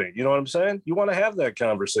sitting. You know what I'm saying? You want to have that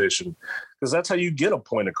conversation because that's how you get a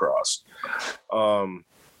point across.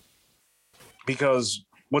 Because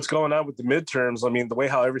what's going on with the midterms, I mean, the way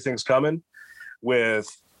how everything's coming with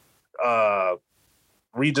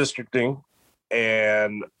redistricting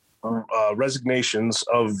and resignations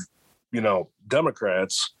of,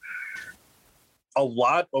 Democrats, a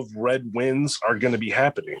lot of red wins are going to be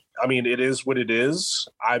happening. I mean, it is what it is.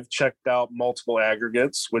 I've checked out multiple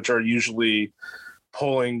aggregates, which are usually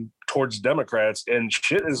pulling towards Democrats, and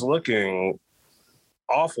shit is looking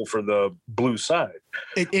awful for the blue side.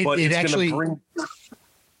 It actually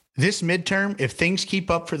this midterm, if things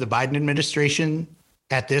keep up for the Biden administration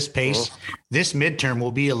at this pace, this midterm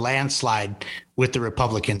will be a landslide with the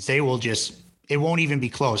Republicans. It won't even be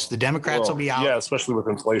close. The Democrats will be out. Yeah, especially with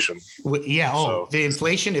inflation. The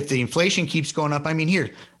inflation, if the inflation keeps going up, I mean,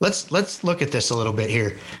 here, let's look at this a little bit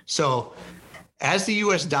here. So as the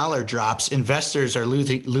US dollar drops, investors are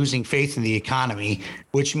losing faith in the economy,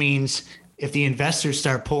 which means if the investors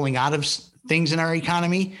start pulling out of things in our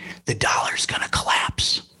economy, the dollar's going to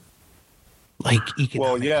collapse. Like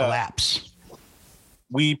economic collapse.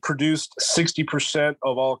 We produced 60%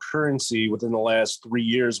 of all currency within the last 3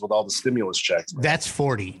 years with all the stimulus checks. That's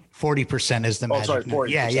 40. 40% is the magic number.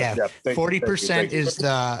 40%. Yeah. 40% is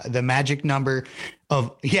the magic number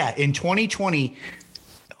of, in 2020.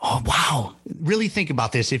 Oh, wow. Really think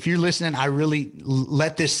about this. If you're listening, I really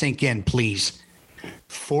let this sink in, please.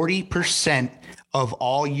 40% of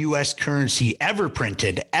all U.S. currency ever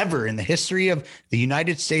printed, ever in the history of the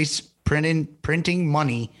United States printing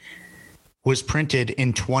money was printed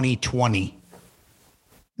in 2020.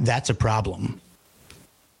 That's a problem.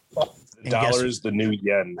 The dollar is the new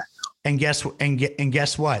yen. And guess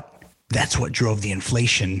what? That's what drove the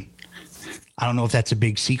inflation. I don't know if that's a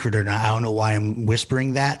big secret or not. I don't know why I'm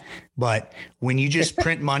whispering that, but when you just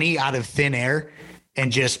print money out of thin air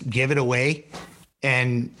and just give it away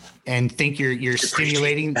and think you're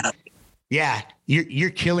stimulating, you're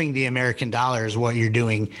killing the American dollar is what you're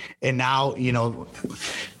doing. And now,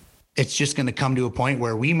 it's just going to come to a point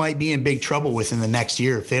where we might be in big trouble within the next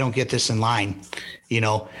year if they don't get this in line.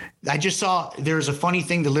 I just saw there's a funny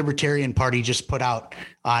thing the Libertarian Party just put out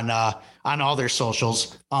on all their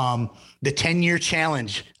socials. The 10-year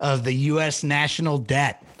challenge of the U.S. national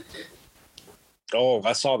debt. Oh,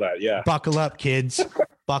 I saw that. Yeah. Buckle up, kids.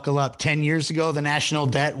 Buckle up. 10 years ago, the national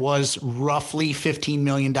debt was roughly $15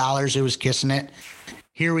 million. It was kissing it.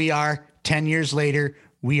 Here we are 10 years later.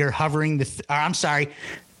 We are hovering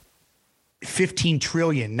 15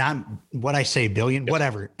 trillion, not what I say, billion,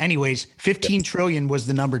 whatever. Anyways, 15 trillion was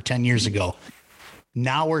the number 10 years ago.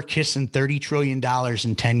 Now we're kissing $30 trillion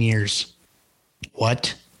in 10 years.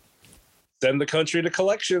 What? Send the country to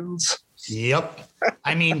collections. Yep.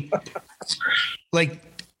 I mean, like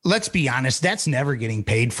let's be honest, that's never getting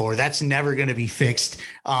paid for. That's never going to be fixed.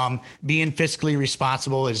 Being fiscally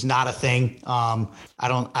responsible is not a thing. I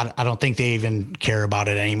don't think they even care about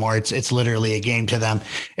it anymore. It's literally a game to them.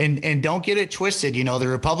 And don't get it twisted. You know, the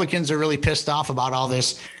Republicans are really pissed off about all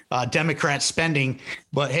this Democrat spending,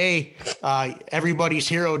 but hey, everybody's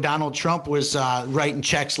hero, Donald Trump, was writing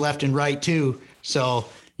checks left and right too. So,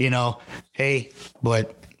 you know, hey,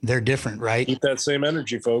 but they're different, right? Keep that same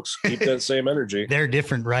energy, folks. Keep that same energy. They're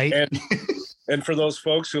different, right? And for those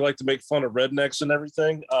folks who like to make fun of rednecks and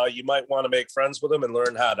everything, you might want to make friends with them and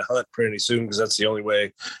learn how to hunt pretty soon, because that's the only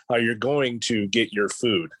way you're going to get your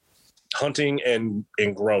food. Hunting and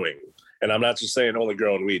growing. And I'm not just saying only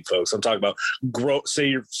growing weed, folks. I'm talking about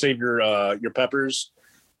save your peppers,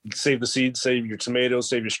 save the seeds, save your tomatoes,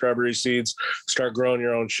 save your strawberry seeds, start growing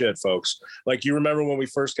your own shit, folks. Like, you remember when we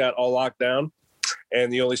first got all locked down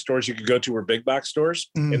and the only stores you could go to were big box stores,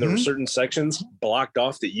 and there were certain sections blocked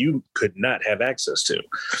off that you could not have access to.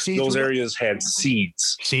 Those areas had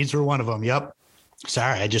seeds. Seeds were one of them. Yep.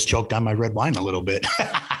 Sorry, I just choked on my red wine a little bit.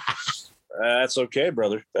 That's okay,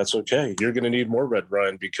 brother. That's okay. You're going to need more red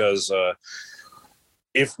wine, because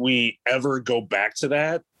if we ever go back to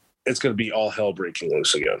that, it's going to be all hell breaking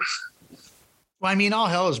loose again. Well, I mean, all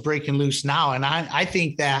hell is breaking loose now. And I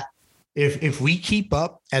think that if we keep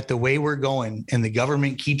up at the way we're going and the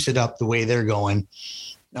government keeps it up the way they're going,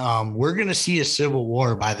 we're going to see a civil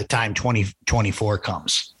war by the time 2024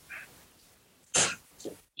 comes.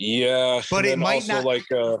 Yeah. But it might not,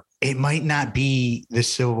 it might not be the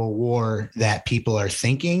civil war that people are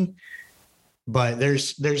thinking, but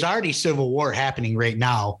there's already civil war happening right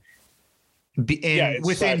now. And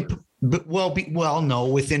within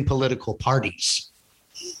political parties.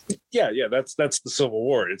 Yeah, that's the Civil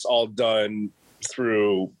War. It's all done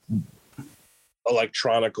through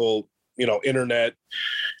electronical, internet,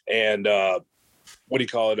 and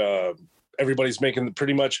everybody's making,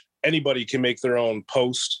 pretty much anybody can make their own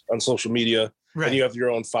post on social media, right? And you have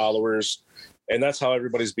your own followers, and that's how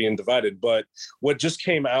everybody's being divided. But what just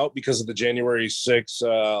came out because of the January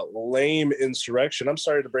 6th lame insurrection, I'm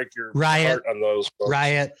sorry to break your heart on those folks.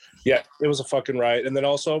 Riot. Yeah, it was a fucking riot. And then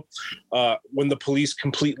also when the police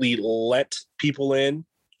completely let people in,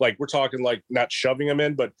 like, we're talking like not shoving them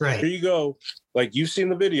in, but Here you go. Like, you've seen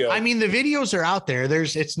the video. I mean, the videos are out there.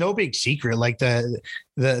 It's no big secret. Like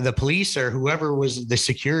the police or whoever was the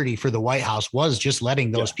security for the White House was just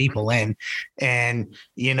letting those people in. And,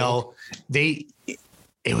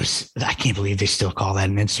 I can't believe they still call that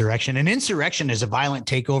an insurrection. An insurrection is a violent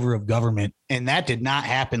takeover of government. And that did not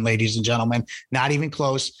happen, ladies and gentlemen. Not even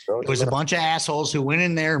close. It was a bunch of assholes who went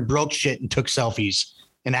in there and broke shit and took selfies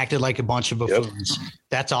and acted like a bunch of buffoons. Yep.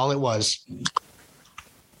 That's all it was.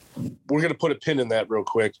 We're going to put a pin in that real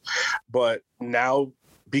quick. But now,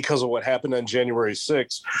 because of what happened on January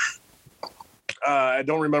 6th, I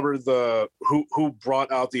don't remember who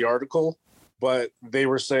brought out the article, but they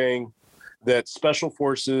were saying that special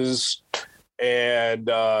forces and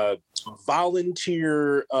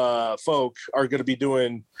volunteer folk are going to be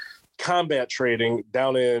doing combat training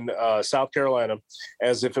down in South Carolina,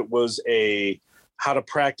 as if it was how to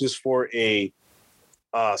practice for a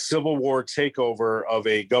Civil War takeover of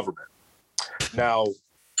a government. Now,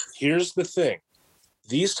 here's the thing.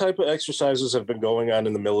 These type of exercises have been going on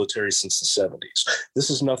in the military since the 70s.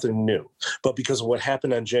 This is nothing new. But because of what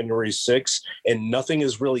happened on January 6th and nothing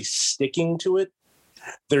is really sticking to it,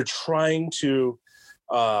 they're trying to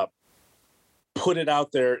put it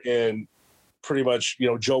out there in pretty much,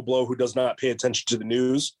 Joe Blow, who does not pay attention to the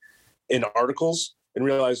news, in articles, and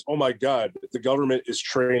realize, oh my God, the government is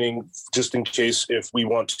training just in case if we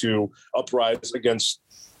want to uprise against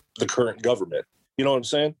the current government. You know what I'm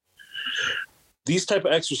saying? These type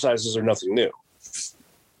of exercises are nothing new.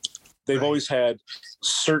 They've always had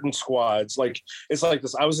certain squads. Like, it's like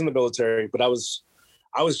this. I was in the military, but I was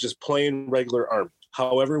just plain regular Army.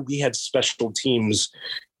 However, we had special teams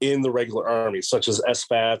in the regular Army, such as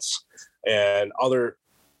SFATs and other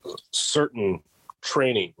certain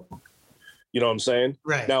training. You know what I'm saying?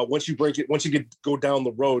 Right. Now, once you go down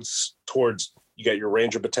the roads towards, you got your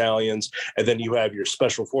Ranger battalions, and then you have your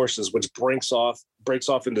special forces, which breaks off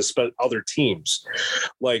into other teams.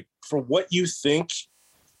 Like, for what you think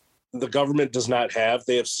the government does not have,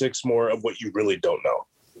 they have 6 more of what you really don't know.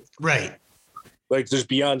 Right. Like, there's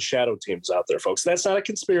beyond shadow teams out there, folks. That's not a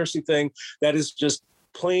conspiracy thing. That is just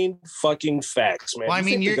plain fucking facts, man. Well, I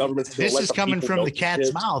mean, this is coming from the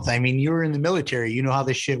cat's mouth. I mean, you were in the military. You know how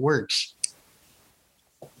this shit works.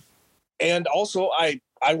 And also, I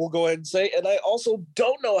will go ahead and say, and I also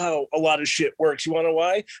don't know how a lot of shit works. You want to know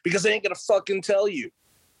why? Because they ain't going to fucking tell you.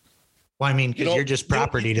 Well, I mean, because you're just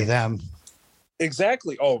property to them.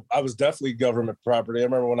 Exactly. Oh, I was definitely government property. I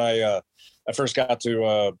remember when I first got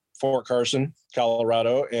to Fort Carson,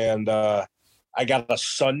 Colorado, and I got a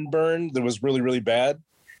sunburn that was really, really bad.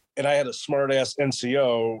 And I had a smart ass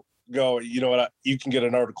NCO go, you know what, you can get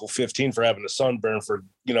an Article 15 for having a sunburn for,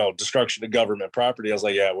 destruction of government property. I was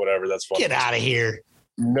like, yeah, whatever. That's fine. Get out of here.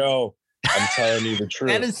 No, I'm telling you the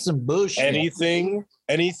truth. That is some bullshit. Anything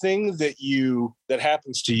that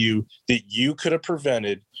happens to you that you could have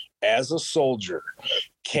prevented as a soldier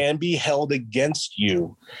can be held against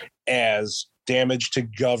you as damage to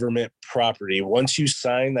government property. Once you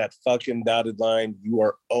sign that fucking dotted line, you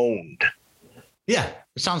are owned. Yeah,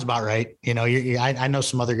 it sounds about right. I know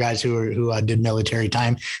some other guys who did military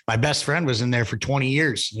time. My best friend was in there for 20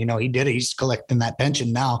 years. He did it. He's collecting that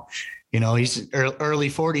pension now. He's early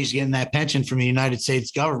 40s getting that pension from the United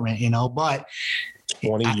States government, but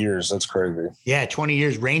 20 years. That's crazy. Yeah. 20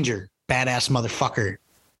 years Ranger, badass motherfucker.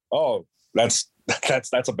 Oh, that's a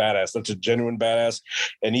badass. That's a genuine badass.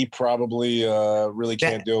 And he probably really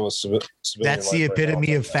can't deal with civilian. That's the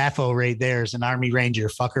epitome of FAFO right there, is an Army Ranger.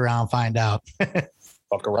 Fuck around, find out.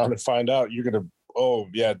 Fuck around and find out. You're going to, oh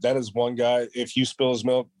yeah, that is one guy. If you spill his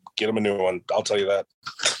milk, get him a new one. I'll tell you that.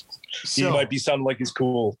 He might be sounding like he's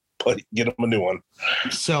cool, but get him a new one.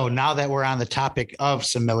 So now that we're on the topic of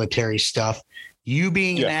some military stuff, you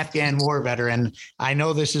being an Afghan war veteran, I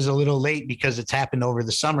know this is a little late because it's happened over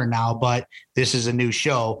the summer now, but this is a new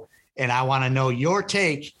show. And I want to know your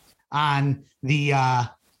take on the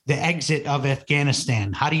exit of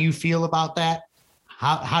Afghanistan. How do you feel about that?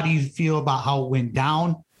 How do you feel about how it went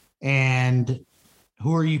down? And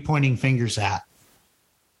who are you pointing fingers at?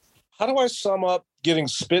 How do I sum up getting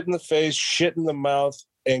spit in the face, shit in the mouth,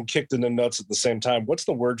 and kicked in the nuts at the same time? What's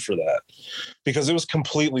the word for that? Because it was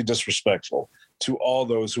completely disrespectful to all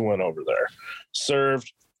those who went over there,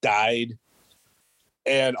 served, died,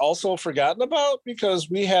 and also forgotten about, because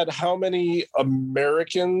we had how many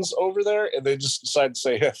Americans over there, and they just decided to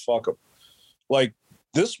say, hey, fuck them. Like,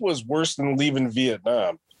 this was worse than leaving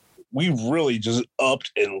Vietnam. We really just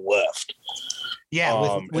upped and left.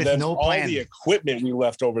 Yeah, with no plan. All the equipment we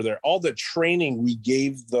left over there, all the training we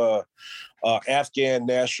gave the Afghan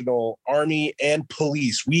National Army and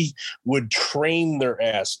police, we would train their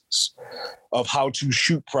asses of how to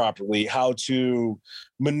shoot properly, how to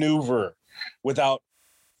maneuver without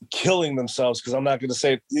killing themselves. Because I'm not going to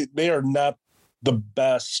say they are not the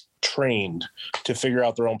best trained to figure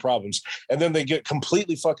out their own problems. And then they get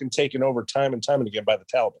completely fucking taken over time and time and again by the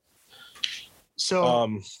Taliban.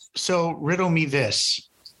 So riddle me this.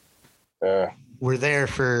 We're there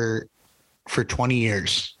for 20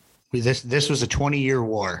 years. This was a 20-year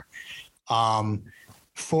war.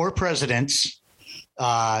 4 presidents,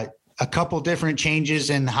 a couple different changes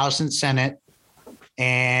in the House and Senate,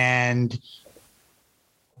 and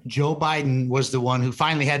Joe Biden was the one who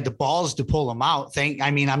finally had the balls to pull him out.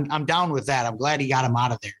 I'm down with that. I'm glad he got him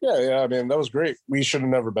out of there. Yeah. I mean, that was great. We should have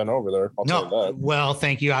never been over there. I'll tell you that. Well,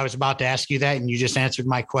 thank you. I was about to ask you that, and you just answered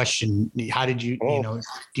my question. How did you,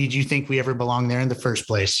 did you think we ever belonged there in the first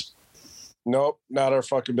place? Nope, not our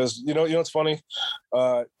fucking business. You know what's funny?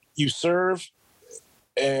 You serve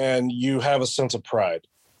and you have a sense of pride.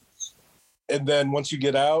 And then once you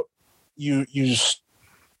get out, you just,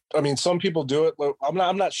 some people do it.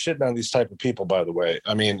 I'm not shitting on these type of people, by the way.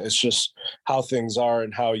 I mean, it's just how things are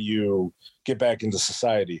and how you get back into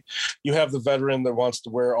society. You have the veteran that wants to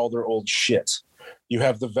wear all their old shit. You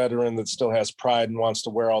have the veteran that still has pride and wants to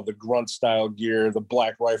wear all the grunt style gear, the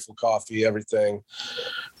Black Rifle coffee, everything.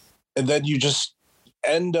 And then you just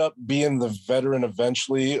end up being the veteran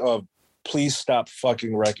eventually of, please stop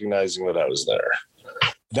fucking recognizing that I was there.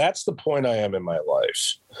 That's the point I am in my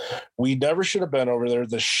life. We never should have been over there.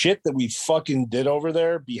 The shit that we fucking did over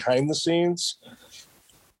there behind the scenes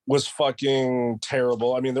was fucking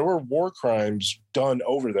terrible. I mean, there were war crimes done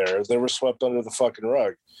over there. They were swept under the fucking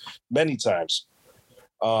rug many times.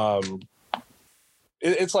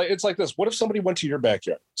 It's like this. What if somebody went to your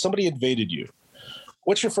backyard? Somebody invaded you.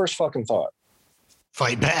 What's your first fucking thought?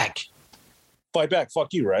 Fight back. Fight back.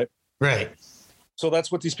 Fuck you, right? Right. So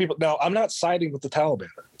that's what these people. Now, I'm not siding with the Taliban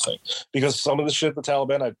or anything, because some of the shit the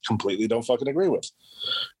Taliban I completely don't fucking agree with.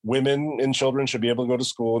 Women and children should be able to go to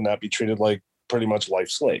school and not be treated like pretty much life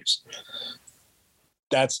slaves.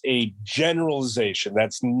 That's a generalization.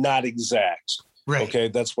 That's not exact. Right. Okay.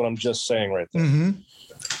 That's what I'm just saying right there. Mm-hmm.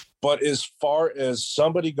 But as far as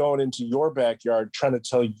somebody going into your backyard trying to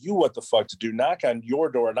tell you what the fuck to do, knock on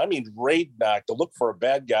your door, and I mean raid knock to look for a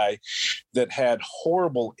bad guy that had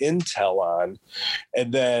horrible intel on,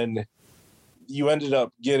 and then you ended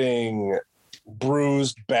up getting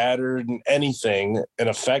bruised, battered, and anything, and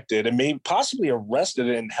affected, and maybe possibly arrested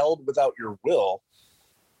and held without your will.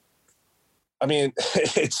 I mean,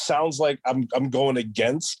 it sounds like I'm going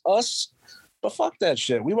against us, but fuck that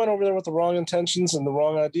shit. We went over there with the wrong intentions and the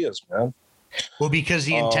wrong ideas, man. Well, because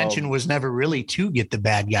the intention was never really to get the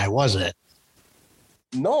bad guy, was it?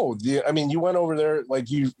 No, I mean, you went over there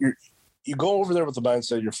like you go over there with the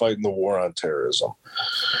mindset you're fighting the war on terrorism,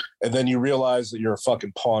 and then you realize that you're a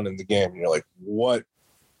fucking pawn in the game. And you're like, what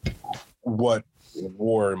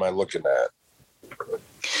war am I looking at?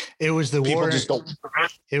 It was the People war. Just don't.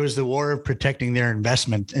 It was the war of protecting their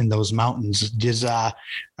investment in those mountains.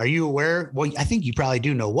 Are you aware? Well, I think you probably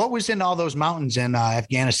do know what was in all those mountains in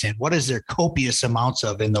Afghanistan. What is there copious amounts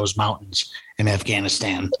of in those mountains in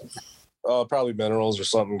Afghanistan? Probably minerals or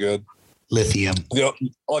something good. Lithium.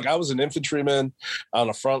 Like I was an infantryman on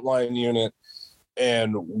a frontline unit,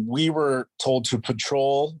 and we were told to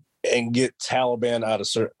patrol and get Taliban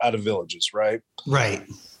out of villages, right? Right.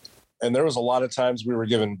 And there was a lot of times we were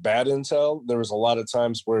given bad intel. There was a lot of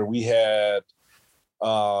times where we had,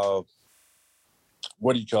 what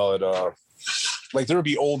do you call it? Like there would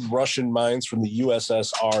be old Russian mines from the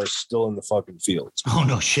USSR still in the fucking fields. Oh,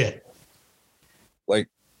 no shit. Like,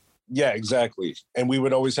 yeah, exactly. And we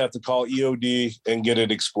would always have to call EOD and get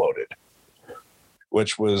it exploded,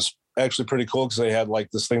 which was actually pretty cool because they had like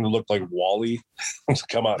this thing that looked like Wally to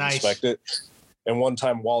come out and inspect it. And one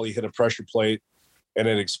time Wally hit a pressure plate and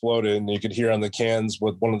it exploded, and you could hear on the cans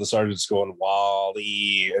with one of the sergeants going,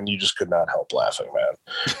 Wally, and you just could not help laughing,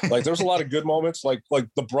 man. Like there was a lot of good moments, like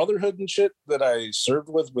the brotherhood and shit that I served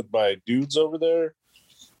with my dudes over there.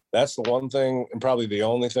 That's the one thing, and probably the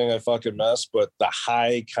only thing I fucking miss, but the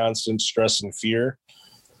high constant stress and fear,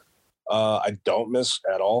 I don't miss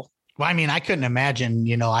at all. Well, I mean, I couldn't imagine,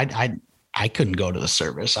 I couldn't go to the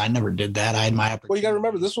service. I never did that. I had my opportunity. Well, you got to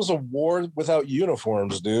remember, this was a war without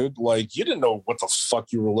uniforms, dude. Like, you didn't know what the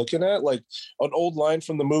fuck you were looking at. Like, an old line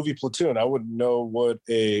from the movie Platoon, I wouldn't know what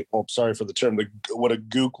sorry for the term, what a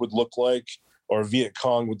gook would look like, or a Viet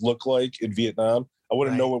Cong would look like in Vietnam. I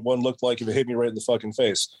wouldn't know what one looked like if it hit me right in the fucking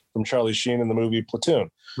face, from Charlie Sheen in the movie Platoon.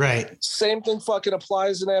 Right. Same thing fucking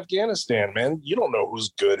applies in Afghanistan, man. You don't know who's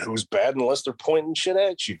good, who's bad, unless they're pointing shit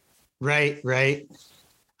at you. Right.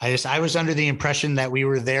 I was under the impression that we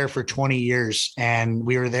were there for 20 years, and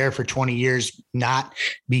we were there for 20 years, not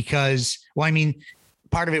because,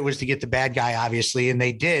 part of it was to get the bad guy, obviously, and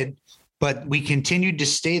they did, but we continued to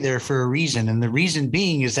stay there for a reason. And the reason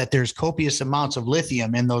being is that there's copious amounts of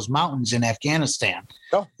lithium in those mountains in Afghanistan.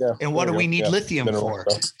 Oh, yeah. And what do we need lithium for?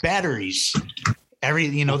 Batteries.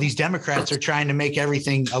 These Democrats are trying to make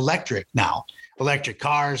everything electric now. Electric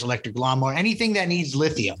cars, electric lawnmower, anything that needs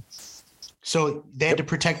lithium. So they had to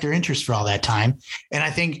protect their interests for all that time. And I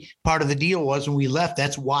think part of the deal was when we left,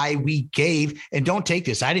 that's why we gave, and don't take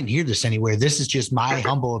this, I didn't hear this anywhere. This is just my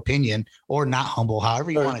humble opinion, or not humble, however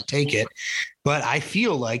you want to take it. But I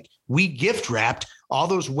feel like we gift wrapped all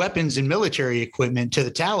those weapons and military equipment to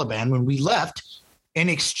the Taliban when we left in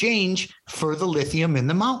exchange for the lithium in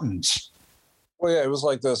the mountains. Well, yeah, it was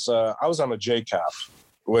like this. I was on a JCOP,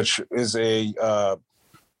 which is our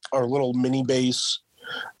little mini base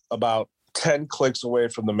about 10 clicks away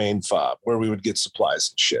from the main fob where we would get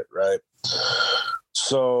supplies and shit, right?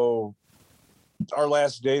 So our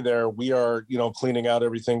last day there, we are, cleaning out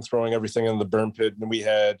everything, throwing everything in the burn pit. And we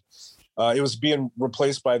had, it was being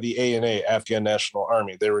replaced by the ANA, Afghan National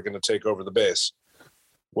Army. They were going to take over the base.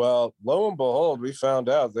 Well, lo and behold, we found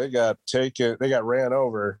out they got ran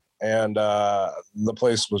over, and the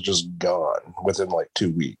place was just gone within like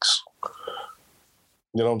 2 weeks.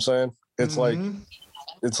 You know what I'm saying? It's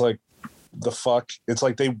like the fuck. It's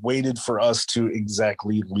like they waited for us to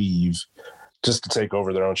exactly leave just to take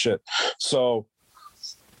over their own shit. So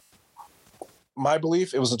my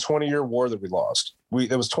belief, it was a 20-year war that we lost.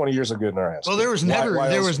 It was 20 years of good in our ass. Well, there was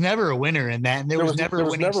never a winner in that, and there was never a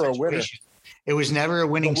winner. It was never a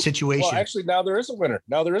winning situation. Well, actually, now there is a winner.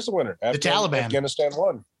 The Taliban. Afghanistan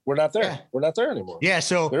won. We're not there. Yeah. We're not there anymore. Yeah.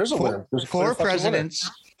 So there's a winner. Four presidents,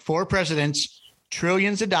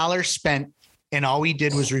 trillions of dollars spent, and all we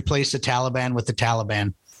did was replace the Taliban with the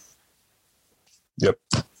Taliban. Yep.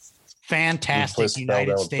 Fantastic,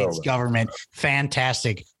 United States government.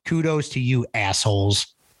 Fantastic. Kudos to you,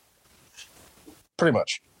 assholes. Pretty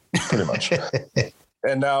much.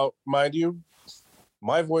 And now, mind you,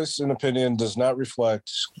 my voice and opinion does not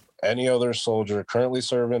reflect any other soldier currently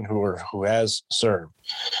serving who has served.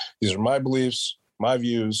 These are my beliefs, my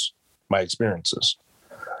views, my experiences.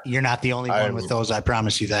 You're not the only one with those. I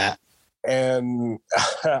promise you that. And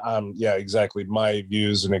yeah, exactly. My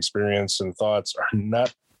views and experience and thoughts are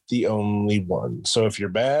not the only one. So if you're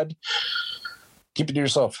bad, keep it to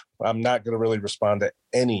yourself. I'm not going to really respond to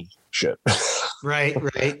any shit. Right.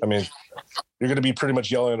 I mean, you're going to be pretty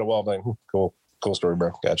much yelling at a wall like, cool story,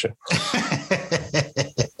 bro. Gotcha.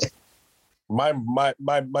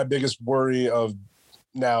 My biggest worry of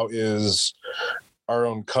now is our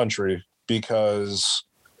own country, because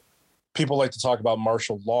people like to talk about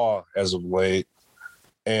martial law as of late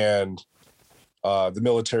and the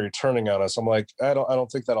military turning on us. I'm like, I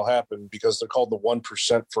don't think that'll happen, because they're called the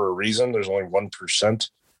 1% for a reason. There's only 1%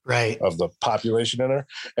 of the population in there,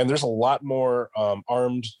 and there's a lot more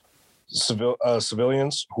armed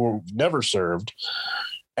civilians who have never served,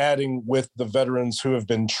 adding with the veterans who have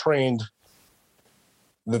been trained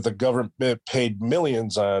that the government paid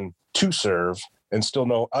millions on to serve and still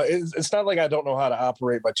know. It's not like I don't know how to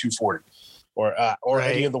operate my 240 or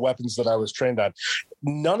any of the weapons that I was trained on.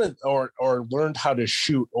 None of or learned how to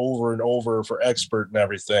shoot over and over for expert and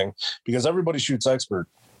everything, because everybody shoots expert.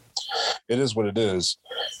 It is what it is.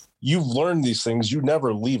 You've learned these things. You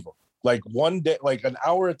never leave them. Like one day, like an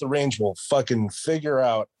hour at the range will fucking figure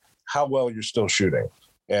out how well you're still shooting.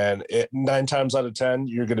 And 9 times out of 10,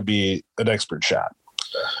 you're going to be an expert shot.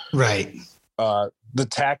 Right. The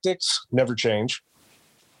tactics never change.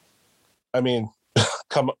 I mean,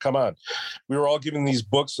 come on. We were all given these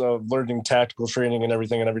books of learning tactical training and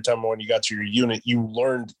everything. And every time when you got to your unit, you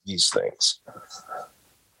learned these things.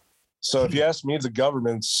 So if you ask me, the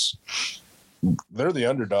government's, they're the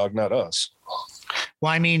underdog, not us.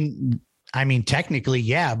 Well, I mean, technically,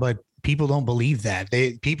 yeah, but people don't believe that.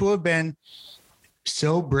 People have been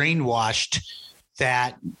so brainwashed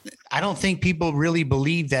that I don't think people really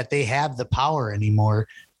believe that they have the power anymore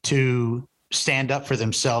to stand up for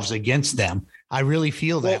themselves against them. I really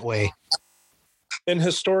feel that way. And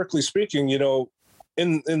historically speaking, you know,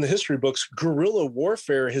 in the history books, guerrilla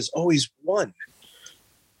warfare has always won.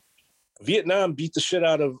 Vietnam beat the shit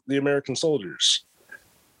out of the American soldiers.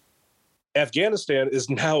 Afghanistan is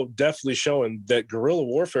now definitely showing that guerrilla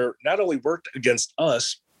warfare not only worked against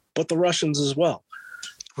us, but the Russians as well.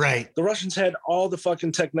 Right. The Russians had all the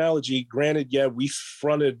fucking technology. Granted, yeah, we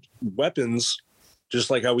fronted weapons just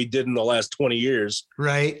like how we did in the last 20 years.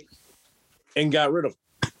 Right. And got rid of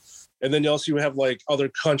them. And then you also have like other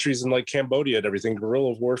countries in like Cambodia and everything.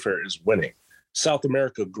 Guerrilla warfare is winning. South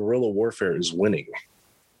America, guerrilla warfare is winning.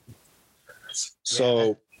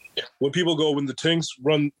 So when people go, when the tanks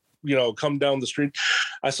run, you know, come down the street.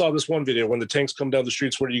 I saw this one video, when the tanks come down the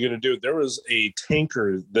streets, what are you going to do? There was a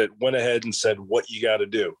tanker that went ahead and said, what you got to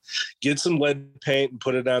do, get some lead paint and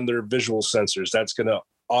put it on their visual sensors. That's going to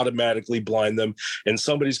automatically blind them. And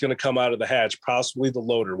somebody's going to come out of the hatch, possibly the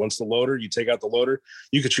loader. Once the loader, you take out the loader,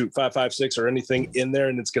 you could shoot 5.56 or anything in there,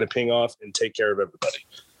 and it's going to ping off and take care of everybody.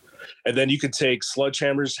 And then you could take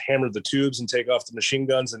sledgehammers, hammer the tubes, and take off the machine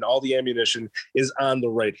guns, and all the ammunition is on the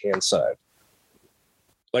right-hand side.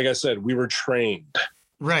 Like I said, we were trained.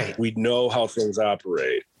 Right. We know how things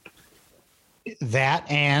operate. That,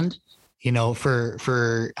 and, you know,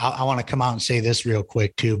 I want to come out and say this real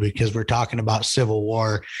quick too, because we're talking about Civil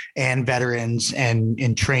War and veterans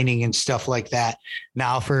and training and stuff like that.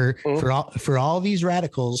 Now for all these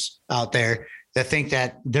radicals out there that think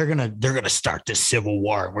that they're gonna start this Civil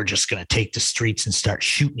War, and we're just gonna take the streets and start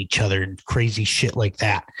shooting each other and crazy shit like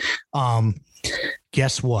that.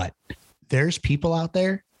 Guess what? There's people out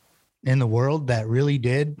there in the world that really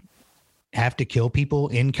did have to kill people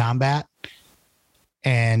in combat.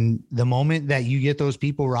 And the moment that you get those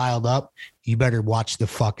people riled up, you better watch the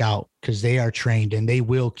fuck out, because they are trained and they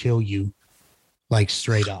will kill you, like,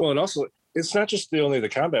 straight up. Well, and also it's not just only the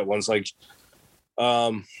combat ones. Like,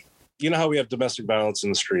 you know how we have domestic violence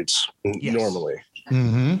in the streets normally.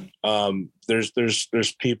 Mm-hmm.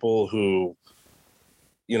 There's people who,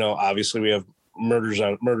 you know, obviously we have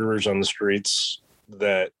murderers on the streets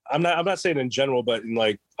that I'm not saying in general, but in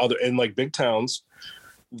like big towns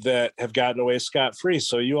that have gotten away scot-free.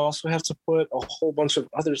 So you also have to put a whole bunch of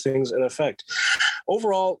other things in effect.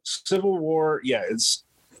 Overall, Civil War, yeah,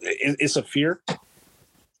 it's a fear.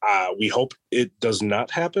 We hope it does not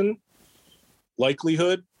happen.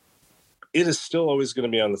 Likelihood, it is still always going to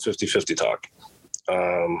be on the 50-50 talk.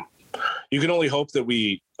 You can only hope that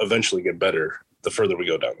we eventually get better the further we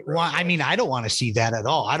go down the road. Well, I mean, I don't want to see that at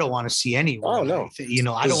all. I don't want to see any. Oh, no. You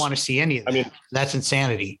know, I don't want to see any of that. I mean, that's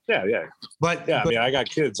insanity. Yeah. But I mean, I got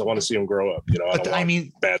kids. I want to see them grow up. You know,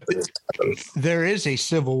 bad things happen. There is a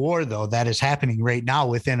civil war, though, that is happening right now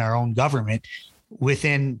within our own government,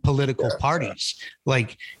 within political parties.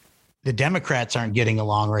 Like, the Democrats aren't getting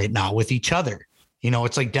along right now with each other. You know,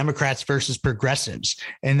 it's like Democrats versus progressives.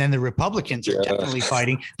 And then the Republicans are definitely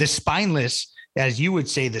fighting. The spineless as you would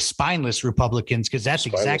say, the spineless Republicans, because that's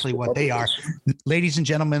exactly what they are. Ladies and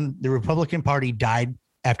gentlemen, the Republican Party died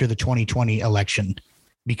after the 2020 election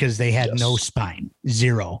because they had no spine,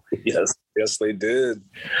 zero. Yes, they did.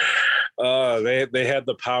 They had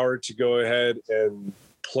the power to go ahead and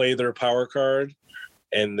play their power card,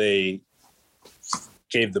 and they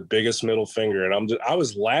gave the biggest middle finger. And I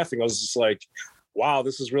was laughing. I was just like, wow,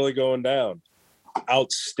 this is really going down.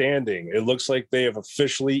 Outstanding. It looks like they have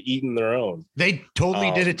officially eaten their own. They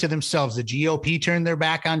totally did it to themselves. The GOP turned their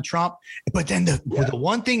back on Trump. But then the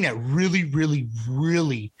one thing that really, really,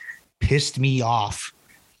 really pissed me off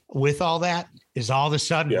with all that is all of a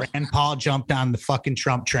sudden Rand Paul jumped on the fucking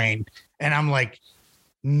Trump train. And I'm like,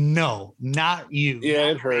 no, not you. Yeah,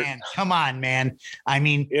 it hurt. Rand. Come on, man. I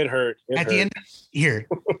mean, it hurt. The end here,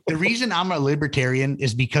 the reason I'm a libertarian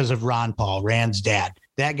is because of Ron Paul, Rand's dad.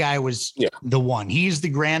 That guy was the one. He's the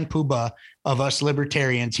grand poobah of us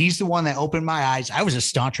libertarians. He's the one that opened my eyes. I was a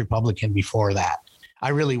staunch Republican before that. I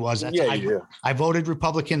really was. I voted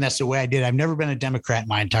Republican. That's the way I did. I've never been a Democrat in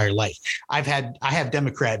my entire life. I have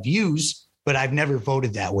Democrat views, but I've never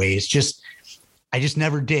voted that way. It's just, I just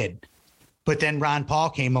never did. But then Ron Paul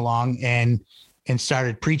came along and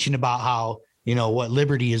started preaching about how, you know, what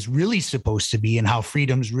liberty is really supposed to be and how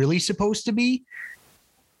freedom's really supposed to be.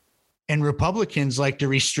 And Republicans like to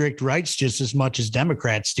restrict rights just as much as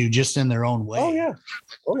Democrats do, just in their own way.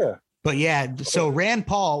 Oh, yeah. But yeah, so Rand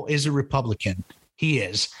Paul is a Republican. He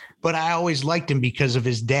is. But I always liked him because of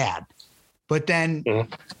his dad. But then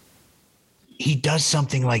he does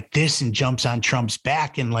something like this and jumps on Trump's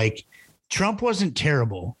back. And like, Trump wasn't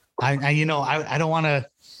terrible. I don't want to.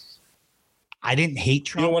 I didn't hate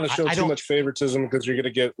Trump. You don't want to show too much favoritism because you're going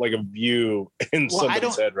to get like a view in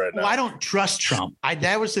somebody's head right now. Well, I don't trust Trump.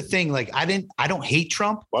 That was the thing. Like, I don't hate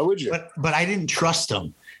Trump. Why would you? But I didn't trust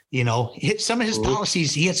him. You know, some of his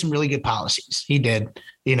policies, he had some really good policies. He did.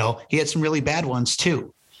 You know, he had some really bad ones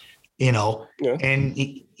too. You know, and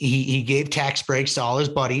he gave tax breaks to all his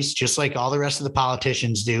buddies, just like all the rest of the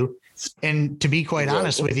politicians do. And to be quite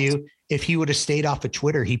honest with you, if he would have stayed off of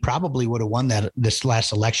Twitter, he probably would have won this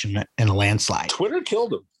last election in a landslide. Twitter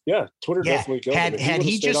killed him. Yeah, Twitter definitely killed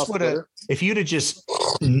him. If you'd have just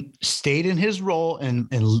stayed in his role and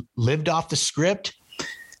lived off the script,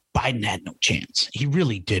 Biden had no chance. He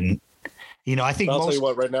really didn't. You know, I think I'll tell you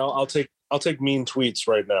what, right now, I'll take mean tweets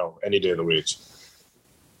right now, any day of the week.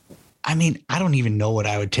 I mean, I don't even know what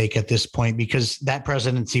I would take at this point because that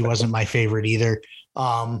presidency wasn't my favorite either.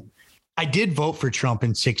 I did vote for Trump in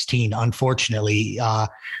 2016, unfortunately. I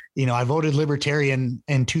voted Libertarian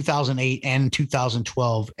in 2008 and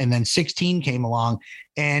 2012, and then 2016 came along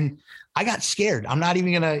and I got scared. I'm not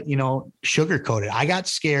even going to, sugarcoat it. I got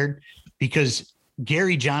scared because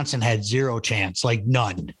Gary Johnson had zero chance, like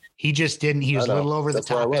none. He just didn't. He was a little over the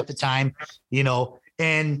top at the time,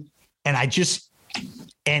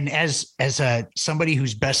 and as somebody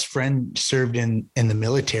whose best friend served in the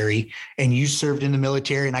military, and you served in the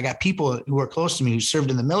military, and I got people who are close to me who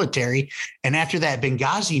served in the military. And after that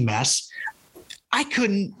Benghazi mess, I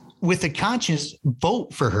couldn't, with a conscience,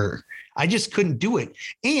 vote for her. I just couldn't do it.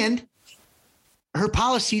 And her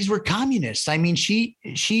policies were communist. I mean, she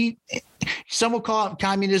some will call it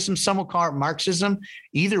communism, some will call it Marxism.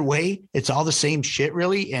 Either way, it's all the same shit,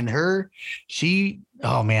 really. And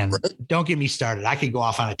oh man, don't get me started. I could go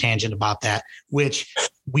off on a tangent about that, which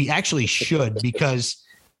we actually should, because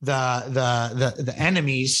the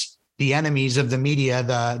enemies of the media,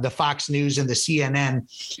 the Fox News and the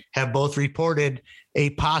CNN, have both reported a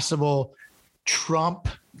possible Trump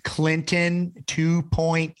Clinton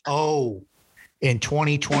 2.0 in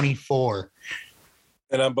 2024.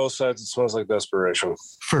 And on both sides, it smells like desperation.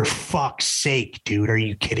 For fuck's sake, dude. Are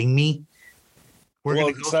you kidding me?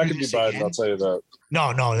 It's not going to be Biden, I'll tell you that.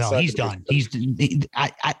 No. He's done.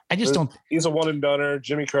 I just don't. He's a one and doneer.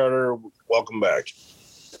 Jimmy Carter, welcome back.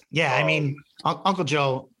 Yeah, I mean, Uncle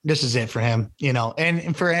Joe, this is it for him,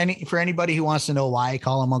 and for anybody who wants to know why I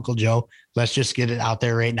call him Uncle Joe, let's just get it out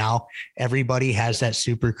there right now. Everybody has that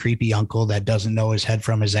super creepy uncle that doesn't know his head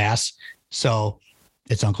from his ass. So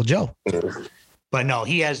it's Uncle Joe. But no,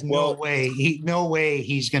 he has no way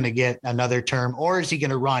he's going to get another term, or is he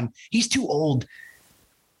going to run? He's too old.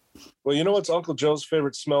 Well, you know what's Uncle Joe's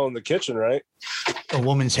favorite smell in the kitchen, right? A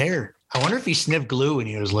woman's hair. I wonder if he sniffed glue when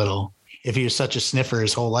he was little. If he was such a sniffer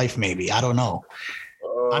his whole life, maybe. I don't know.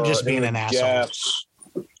 I'm just being an asshole.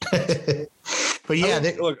 But yeah,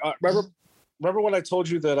 remember when I told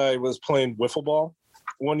you that I was playing wiffle ball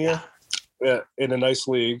one year in a nice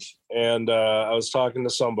league, and I was talking to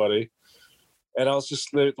somebody, And I was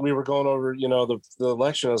just, we were going over, the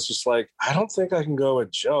election. I was just like, I don't think I can go with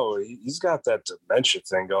Joe. He's got that dementia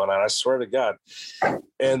thing going on. I swear to God.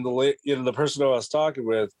 And the person who I was talking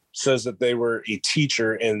with says that they were a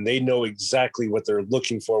teacher and they know exactly what they're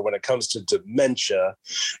looking for when it comes to dementia.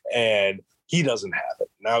 And he doesn't have it.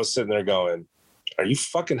 And I was sitting there going, are you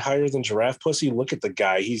fucking higher than Giraffe Pussy? Look at the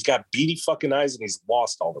guy. He's got beady fucking eyes and he's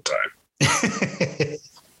lost all the time.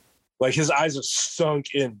 Like his eyes are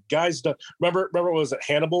sunk in. Guys, remember what was it,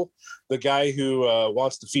 Hannibal? The guy who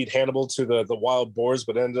wants to feed Hannibal to the wild boars,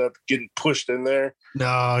 but ended up getting pushed in there.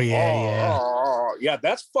 Oh, yeah. Yeah,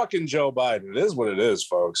 that's fucking Joe Biden. It is what it is,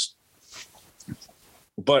 folks.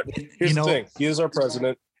 But here's the thing. He is our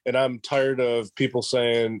president, and I'm tired of people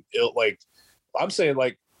saying,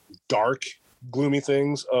 dark, gloomy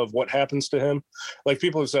things of what happens to him. Like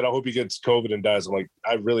people have said, I hope he gets COVID and dies. I'm like,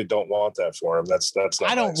 I really don't want that for him. That's not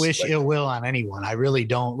I don't wish ill will on anyone. I really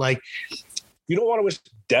don't. Like, you don't want to wish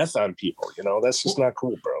death on people, that's just not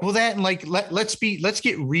cool, bro. Well, that, and like, let's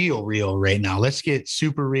get real right now. Let's get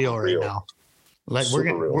super real right now.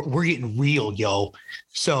 We're getting real, yo.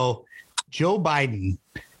 So Joe Biden,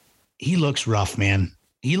 he looks rough, man.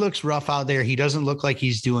 He looks rough out there. He doesn't look like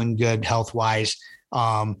he's doing good health wise.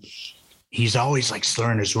 He's always like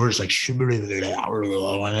slurring his words, like, and then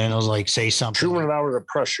I was like, say something. Chewing it out of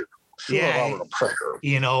pressure.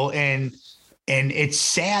 And it's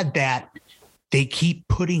sad that they keep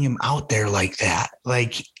putting him out there like that.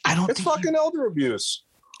 Like, I don't. It's fucking elder abuse.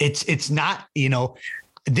 It's not.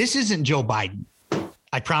 This isn't Joe Biden.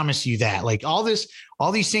 I promise you that. Like all these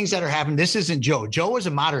things that are happening, this isn't Joe. Joe was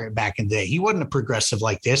a moderate back in the day. He wasn't a progressive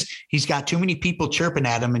like this. He's got too many people chirping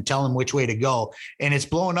at him and telling him which way to go. And it's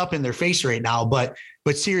blowing up in their face right now. But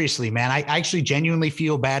seriously, man, I actually genuinely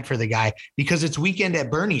feel bad for the guy because it's weekend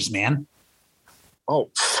at Bernie's, man. Oh,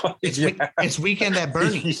 it's weekend at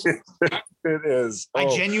Bernie's. It is. I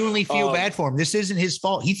genuinely feel bad for him. This isn't his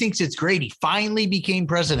fault. He thinks it's great. He finally became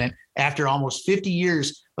president after almost 50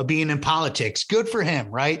 years of being in politics. Good for him,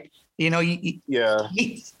 right? You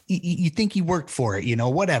think he worked for it,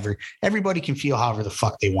 whatever. Everybody can feel however the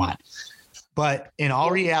fuck they want. But in all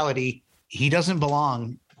reality, he doesn't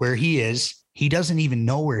belong where he is. He doesn't even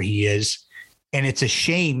know where he is. And it's a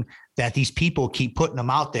shame that these people keep putting him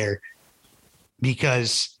out there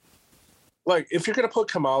because, like, if you're going to put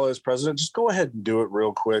Kamala as president, just go ahead and do it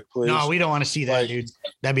real quick, please. No, we don't want to see that, dude.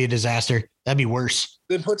 That'd be a disaster. That'd be worse.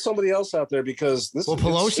 Then put somebody else out there because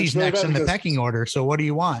Pelosi's really next in the pecking order. So what do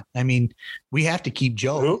you want? I mean, we have to keep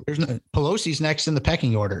Joe. Pelosi's next in the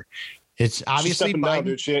pecking order. It's obviously Biden. Down,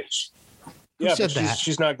 dude.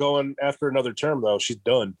 She's not going after another term, though. She's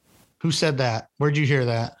done. Who said that? Where'd you hear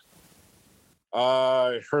that?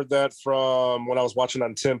 I heard that from when I was watching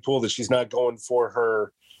on Tim Pool that she's not going for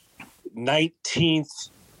her 19th,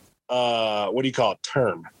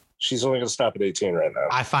 term. She's only going to stop at 18 right now.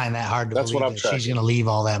 I find that hard to believe that she's going to leave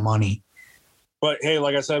all that money. But hey,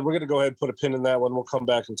 like I said, we're going to go ahead and put a pin in that one. We'll come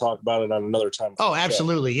back and talk about it on another time. Oh,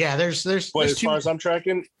 absolutely. Yeah. But as far as I'm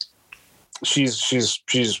tracking, she's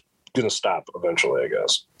going to stop eventually, I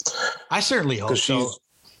guess. I certainly hope so.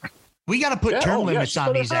 We got to put term limits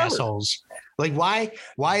on these assholes. Like, why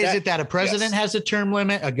is it that a president has a term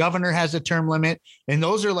limit, a governor has a term limit, and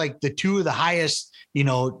those are like the two of the highest,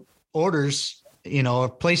 orders,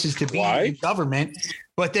 places to be in government.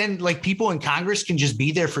 But then, like, people in Congress can just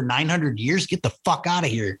be there for 900 years. Get the fuck out of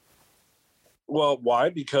here. Well, why?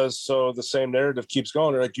 Because the same narrative keeps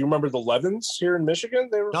going. Like, you remember the Levins here in Michigan?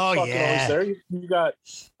 They were always there. You got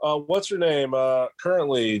what's her name?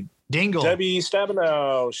 Currently. Dingle. Debbie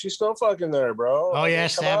Stabenow. She's still fucking there, bro. Oh, yeah,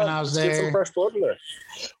 Stabenow's there. Get some fresh blood in there.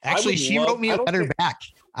 Actually, she wrote me a letter back.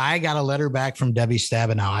 I got a letter back from Debbie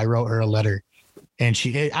Stabenow. I wrote her a letter. And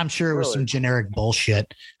I'm sure it was some generic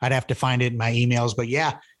bullshit. I'd have to find it in my emails. But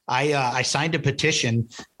yeah, I signed a petition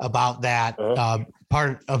about that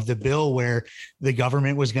part of the bill where the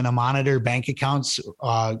government was going to monitor bank accounts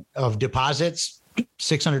of deposits.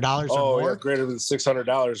 $600 or more. Yeah, greater than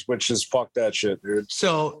 $600, which is fuck that shit, dude.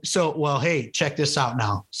 So well, hey, check this out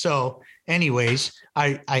now. So anyways,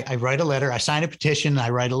 I write a letter, I sign a petition, I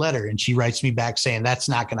write a letter, and she writes me back saying that's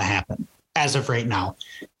not going to happen as of right now.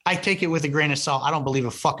 I take it with a grain of salt. I don't believe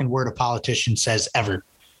a fucking word a politician says ever.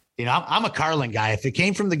 I'm a Carlin guy. If it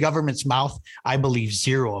came from the government's mouth, I believe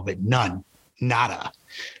zero of it. None. Nada.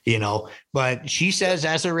 But she says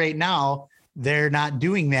as of right now, they're not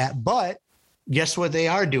doing that. But guess what they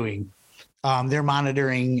are doing? They're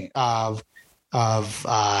monitoring of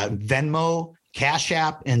Venmo, Cash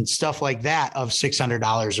App, and stuff like that of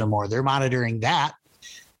 $600 or more. They're monitoring that.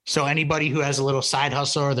 So anybody who has a little side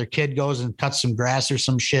hustle or their kid goes and cuts some grass or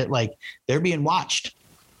some shit, like, they're being watched.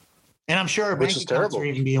 And I'm sure our bank accounts terrible. are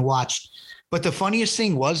even being watched. But the funniest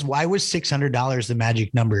thing was, why was $600 the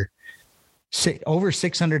magic number? Over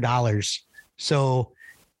 $600. So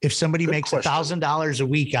if somebody makes $1,000 a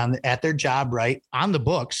week at their job, right, on the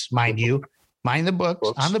books, mind you, on the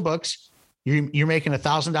books, you're making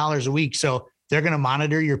 $1,000 a week. So they're going to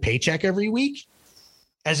monitor your paycheck every week,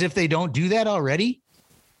 as if they don't do that already.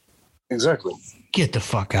 Exactly. Get the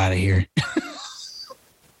fuck out of here.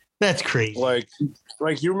 That's crazy.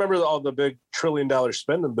 Like you remember all the big $1 trillion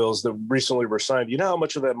spending bills that recently were signed. You know how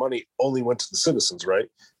much of that money only went to the citizens, right?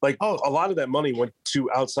 Like a lot of that money went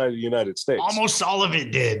to outside of the United States. Almost all of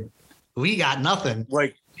it did. We got nothing.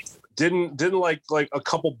 Like didn't like a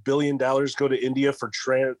couple $1 billion go to India for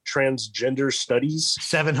transgender studies?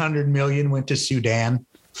 700 million went to Sudan.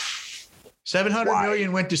 700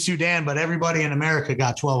 million went to Sudan, but everybody in America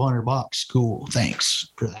got $1,200. Cool.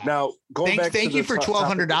 Thanks for that. Now, thank you for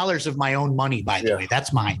 $1,200 of my own money, by the way.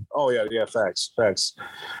 That's mine. Oh, yeah. Facts.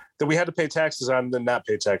 That we had to pay taxes on, then not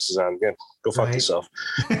pay taxes on. Again, go fuck yourself.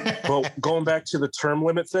 Well, going back to the term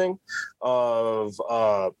limit thing of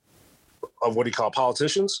what do you call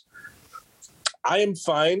politicians? I am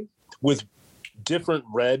fine with different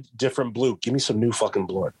red, different blue. Give me some new fucking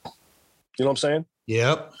blood. You know what I'm saying?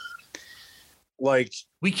 Yep. Like,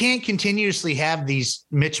 we can't continuously have these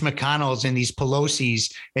Mitch McConnells and these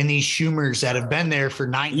Pelosi's and these Schumers that have been there for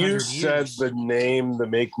 900 years. You said the name that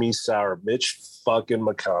make me sour. Mitch fucking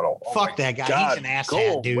McConnell. Fuck that guy. God, he's an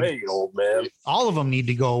asshat, dude. Go away, old man. All of them need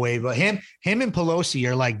to go away, but him and Pelosi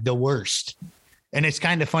are like the worst. And it's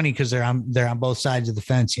kind of funny because they're on both sides of the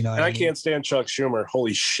fence, you know. And I can't stand Chuck Schumer.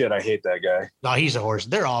 Holy shit, I hate that guy. No, he's a horse.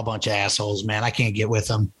 They're all a bunch of assholes, man. I can't get with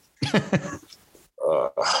them.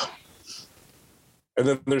 And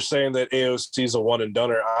then they're saying that AOC is a one and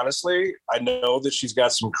doneer. Honestly, I know that she's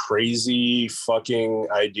got some crazy fucking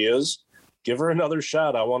ideas. Give her another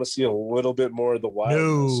shot. I want to see a little bit more of the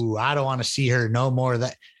wildness. No, I don't want to see her no more of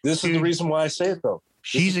that. This is the reason why I say it, though.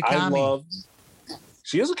 She's a commie.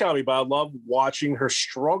 She is a commie, but I love watching her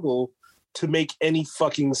struggle to make any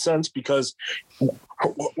fucking sense, because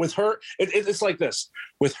with her, it's like this.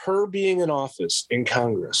 With her being in office in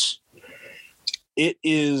Congress, it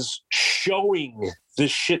is showing the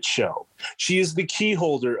shit show. She is the key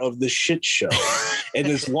holder of the shit show. And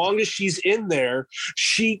as long as she's in there,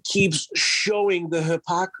 she keeps showing the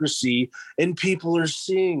hypocrisy and people are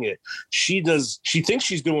seeing it. She thinks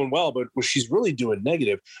she's doing well, but she's really doing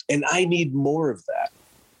negative. And I need more of that.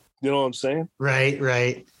 You know what I'm saying?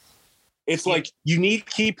 Right. It's like you need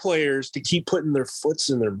key players to keep putting their foots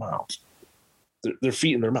in their mouth, their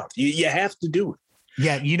feet in their mouth. You have to do it.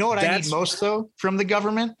 Yeah. You know what I need most, though, from the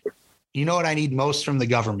government? You know what I need most from the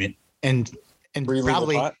government? And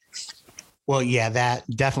probably, pot? Well, yeah, that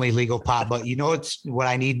definitely legal pot. But you know what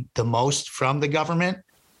I need the most from the government?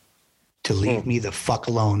 To leave me the fuck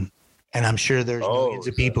alone. And I'm sure there's millions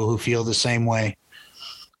of people who feel the same way.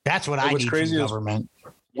 That's what I need from the government.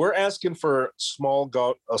 We're asking for a small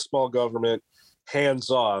government, hands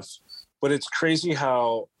off, but it's crazy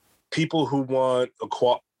how people who want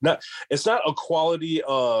it's not a quality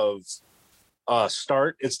of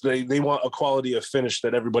start. It's they want a quality of finish,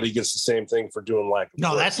 that everybody gets the same thing for doing lack of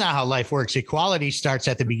work. That's not how life works. Equality starts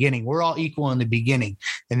at the beginning. We're all equal in the beginning,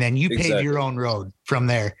 and then you pave your own road from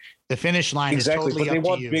there. The finish line is totally up to you. But they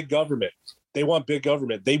want big government. They want big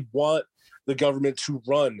government. They want the government to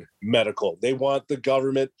run medical. They want the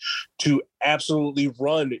government to absolutely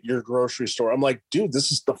run your grocery store. I'm like, dude,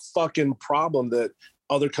 this is the fucking problem that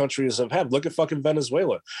other countries have had. Look at fucking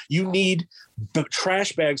Venezuela. You need the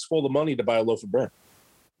trash bags full of money to buy a loaf of bread.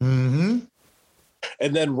 Mm-hmm.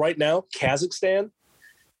 And then right now, Kazakhstan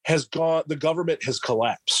the government has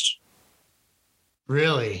collapsed.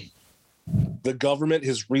 Really? The government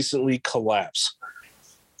has recently collapsed.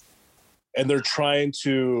 And they're trying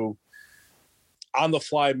to, on the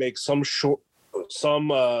fly, make some sort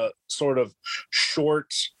of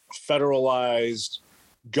short federalized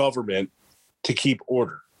government to keep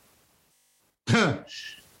order. Good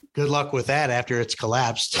luck with that after it's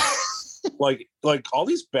collapsed. like all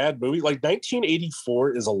these bad movies, like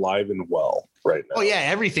 1984 is alive and well right now. Oh yeah,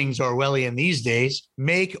 everything's Orwellian these days.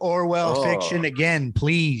 Make Orwell fiction again,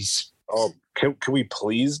 please. Oh, can we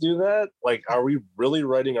please do that? Like, are we really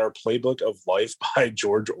writing our playbook of life by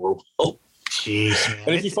George Orwell? Jeez, man.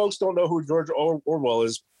 And if you folks don't know who George Orwell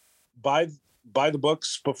is, buy the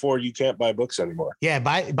books before you can't buy books anymore. Yeah,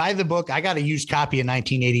 buy the book. I got a used copy of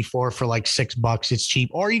 1984 for like $6. It's cheap.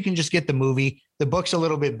 Or you can just get the movie. The book's a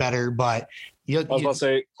little bit better, but I was about to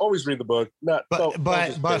say, always read the book.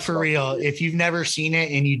 But for real, if you've never seen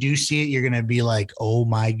it and you do see it, you're gonna be like, oh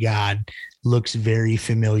my God, looks very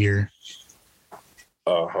familiar.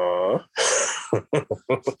 Uh-huh.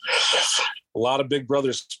 A lot of big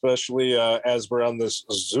brothers, especially as we're on this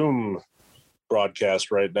Zoom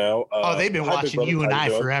broadcast right now. They've been watching you and I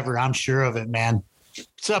forever. I'm sure of it, man.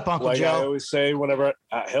 What's up, Uncle like Joe? I always say whenever,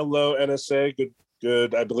 hello, NSA,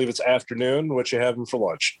 good. I believe it's afternoon. What you having for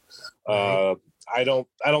lunch? Right. I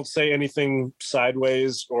don't say anything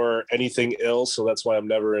sideways or anything ill, so that's why I'm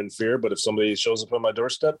never in fear. But if somebody shows up on my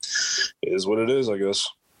doorstep, it is what it is, I guess.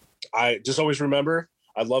 I just always remember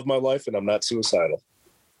I love my life and I'm not suicidal.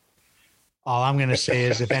 All I'm going to say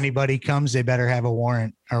is if anybody comes, they better have a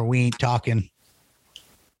warrant or we ain't talking.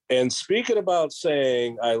 And speaking about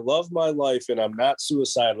saying I love my life and I'm not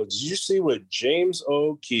suicidal, did you see what James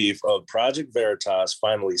O'Keefe of Project Veritas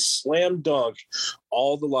finally slam dunked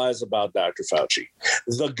all the lies about Dr. Fauci,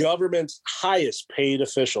 the government's highest paid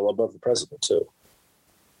official above the president, too?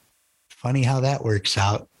 Funny how that works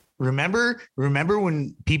out. Remember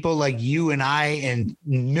when people like you and I and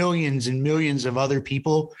millions of other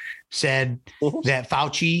people said that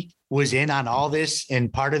Fauci was in on all this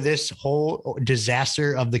and part of this whole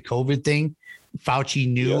disaster of the COVID thing? Fauci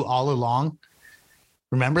knew all along.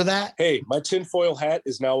 Remember that? Hey, my tinfoil hat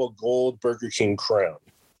is now a gold Burger King crown.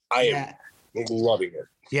 I am loving it.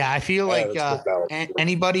 Yeah, I feel like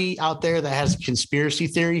anybody out there that has a conspiracy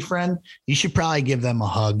theory friend, you should probably give them a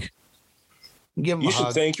hug. You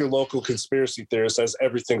should thank your local conspiracy theorist as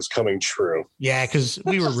everything's coming true. Yeah, because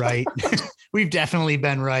we were right. We've definitely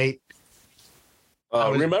been right.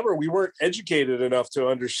 Remember, we weren't educated enough to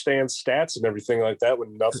understand stats and everything like that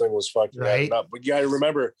when nothing was fucking adding up. But you got to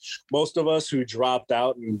remember, most of us who dropped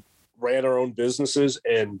out and ran our own businesses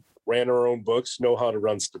and ran our own books know how to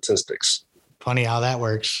run statistics. Funny how that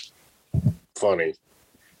works. Funny.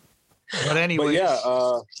 But anyway,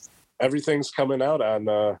 everything's coming out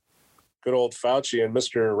on good old Fauci, and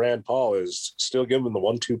Mr. Rand Paul is still giving the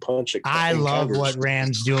 1-2 punch. I love what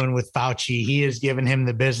Rand's doing with Fauci. He is giving him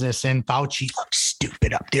the business, and Fauci looks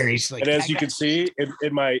stupid up there. He's like, and as you can see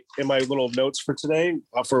in my little notes for today,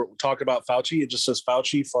 for talking about Fauci, it just says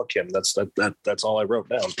Fauci, fuck him. That's all I wrote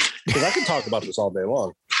down because I can talk about this all day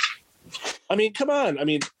long. I mean, come on. I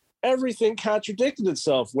mean, everything contradicted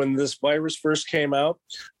itself when this virus first came out.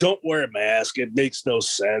 Don't wear a mask. It makes no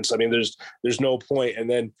sense. I mean, there's no point. And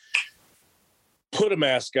then put a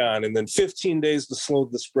mask on, and then 15 days to slow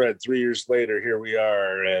the spread. 3 years later, here we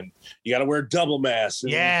are, and you got to wear double masks.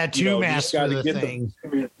 And, two masks for the thing.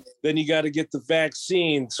 Then you got to get the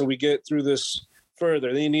vaccine so we get through this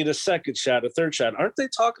further. Then you need a second shot, a third shot. Aren't they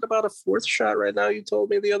talking about a fourth shot right now? You told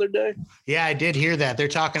me the other day. Yeah, I did hear that. They're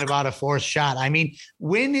talking about a fourth shot. I mean,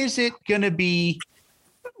 when is it going to be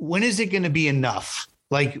enough?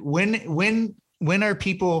 Like when are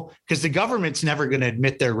people, because the government's never going to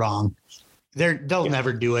admit they're wrong. They'll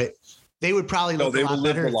never do it. They would probably look a lot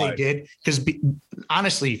better if they did. Because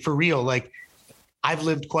honestly, for real, like I've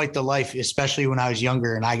lived quite the life, especially when I was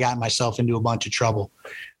younger and I got myself into a bunch of trouble.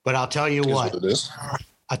 But I'll tell you what,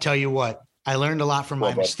 I learned a lot from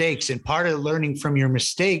my mistakes. And part of learning from your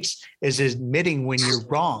mistakes is admitting when you're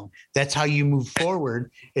wrong. That's how you move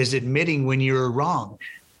forward, is admitting when you're wrong.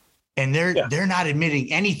 And they're not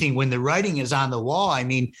admitting anything when the writing is on the wall. I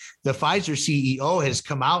mean, the Pfizer CEO has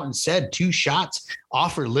come out and said 2 shots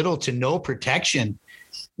offer little to no protection.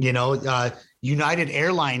 You know, United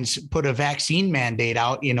Airlines put a vaccine mandate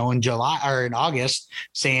out, you know, in July or in August,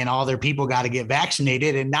 saying all their people got to get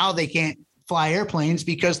vaccinated. And now they can't fly airplanes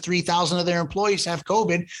because 3,000 of their employees have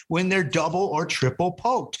COVID when they're double or triple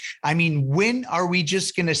poked. I mean, when are we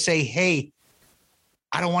just going to say, hey,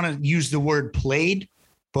 I don't want to use the word played,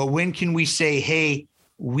 but when can we say, hey,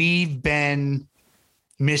 we've been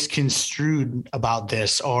misconstrued about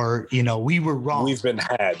this, or, you know, we were wrong. We've been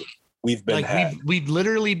had. We've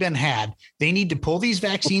literally been had. They need to pull these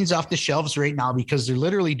vaccines off the shelves right now because they're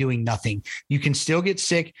literally doing nothing. You can still get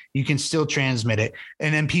sick. You can still transmit it.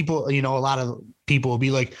 And then people, you know, a lot of people will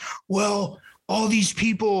be like, well, all these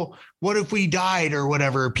people, what if we died or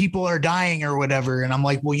whatever? People are dying or whatever. And I'm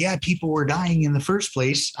like, well, yeah, people were dying in the first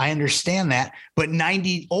place. I understand that. But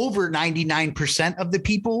over 99% of the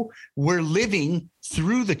people were living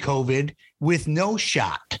through the COVID with no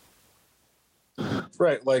shot.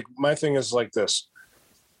 Right. Like my thing is like this.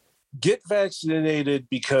 Get vaccinated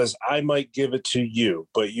because I might give it to you,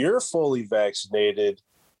 but you're fully vaccinated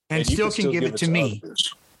and still can give it to me.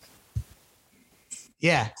 Others.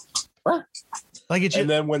 Yeah. What? Like it's and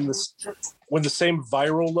then when the same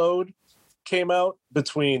viral load came out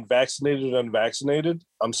between vaccinated and unvaccinated,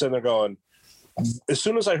 I'm sitting there going, as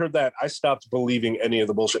soon as I heard that, I stopped believing any of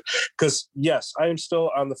the bullshit. Because yes, I am still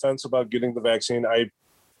on the fence about getting the vaccine. I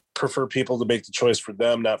prefer people to make the choice for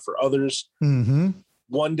them, not for others. Mm-hmm.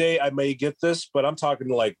 one day I may get this, but I'm talking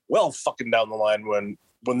like fucking down the line when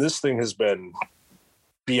this thing has been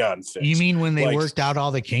beyond fixed. You mean when they worked out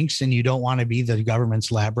all the kinks and you don't want to be the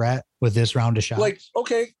government's lab rat with this round of shots? Like,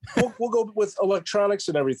 okay, we'll go with electronics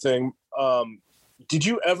and everything. Did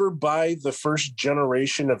you ever buy the first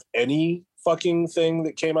generation of any fucking thing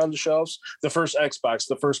that came on the shelves? The first Xbox,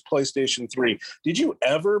 the first PlayStation 3. Did you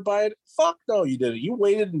ever buy it? Fuck no, you didn't. You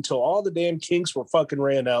waited until all the damn kinks were fucking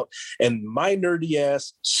ran out, and my nerdy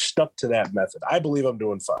ass stuck to that method. I believe I'm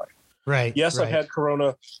doing fine. Right. Yes, right. I've had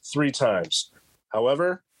Corona 3 times.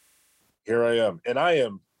 However, here I am. And I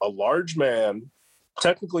am a large man,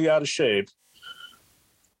 technically out of shape.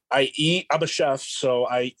 I'm a chef, so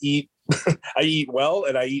I eat I eat well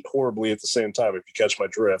and I eat horribly at the same time, if you catch my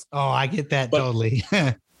drift. Oh, I get that totally.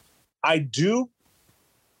 I do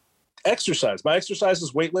exercise. My exercise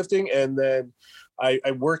is weightlifting, and then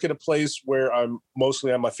I work at a place where I'm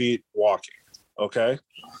mostly on my feet walking. Okay.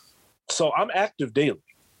 So I'm active daily.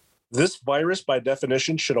 This virus, by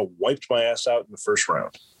definition, should have wiped my ass out in the first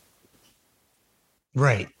round.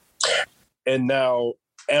 Right. And now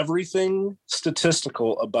everything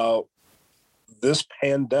statistical about this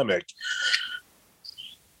pandemic,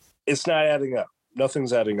 it's not adding up.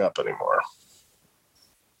 Nothing's adding up anymore.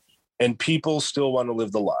 And people still want to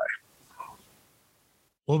live the lie.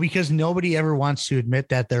 Well, because nobody ever wants to admit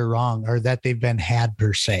that they're wrong or that they've been had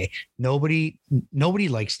per se. Nobody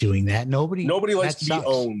likes doing that. Nobody likes to be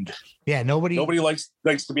owned. Yeah. Nobody likes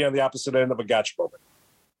to be on the opposite end of a gotcha moment.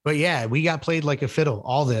 But yeah, we got played like a fiddle.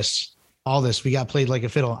 All this, we got played like a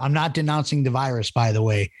fiddle. I'm not denouncing the virus, by the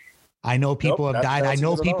way. I know people have died. I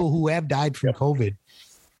know people who have died from COVID,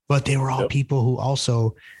 but they were all people who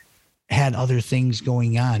also had other things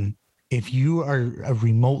going on. If you are a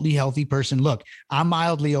remotely healthy person, look, I'm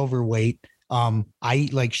mildly overweight. I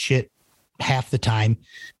eat like shit half the time,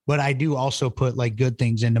 but I do also put like good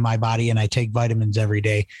things into my body, and I take vitamins every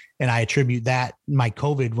day. And I attribute that my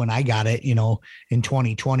COVID, when I got it, in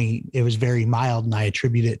 2020, it was very mild, and I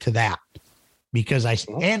attribute it to that. Because I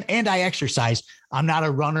exercise. I'm not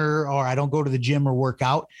a runner, or I don't go to the gym or work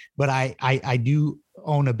out, but I do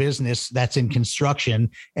own a business that's in construction,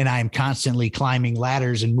 and I'm constantly climbing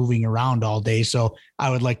ladders and moving around all day. So I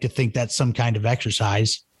would like to think that's some kind of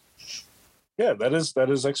exercise. Yeah, that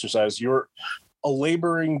is exercise. A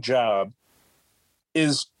laboring job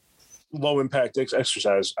is low impact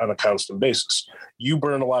exercise on a constant basis. You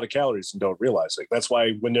burn a lot of calories and don't realize it. That's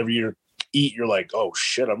why whenever you eat, you're like, oh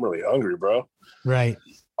shit, I'm really hungry, bro. Right.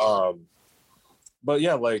 But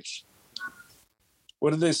yeah, like, what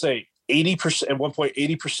did they say? 80% at one point,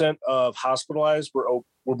 80% of hospitalized were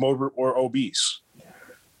obese.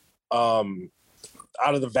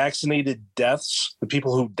 Out of the vaccinated deaths, the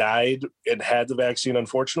people who died and had the vaccine,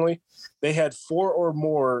 unfortunately, they had 4 or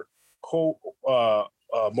more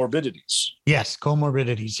morbidities. Yes,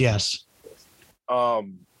 comorbidities. Yes. I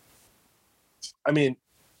mean,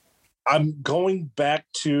 I'm going back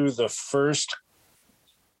to the first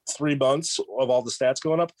 3 months of all the stats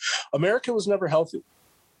going up. America was never healthy.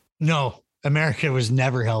 No, America was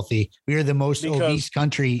never healthy. We are the most obese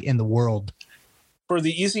country in the world. For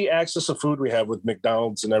the easy access of food we have with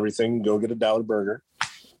McDonald's and everything, go get a $1 burger.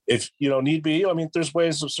 If you don't need be, I mean, there's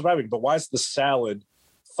ways of surviving. But why is the salad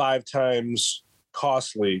 5 times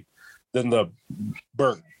costly than the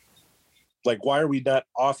burger? Like, why are we not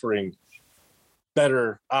offering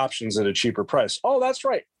better options at a cheaper price? Oh, that's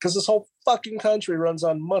right. Because this whole fucking country runs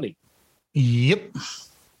on money. Yep.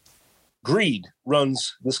 Greed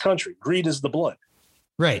runs this country. Greed is the blood.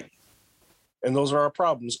 Right. And those are our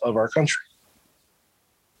problems of our country.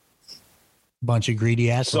 Bunch of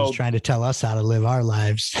greedy assholes trying to tell us how to live our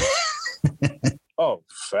lives. Oh,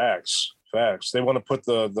 facts. They want to put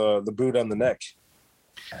the boot on the neck.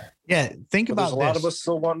 Yeah. Think about this. There's a lot of us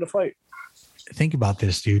still wanting to fight. Think about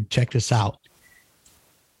this, dude. Check this out.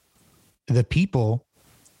 The people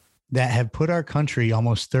that have put our country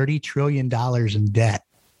almost $30 trillion in debt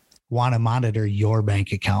want to monitor your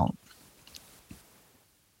bank account.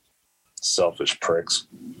 Selfish pricks.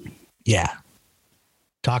 Yeah.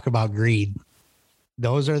 Talk about greed.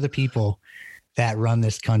 Those are the people that run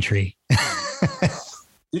this country.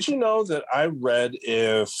 Did you know that I read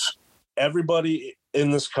if everybody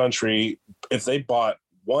in this country, if they bought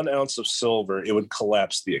 1 ounce of silver, it would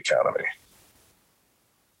collapse the economy?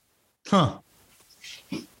 Huh.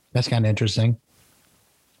 That's kind of interesting.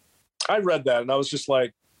 I read that and I was just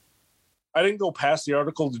like, I didn't go past the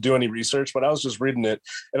article to do any research, but I was just reading it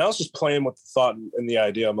and I was just playing with the thought and the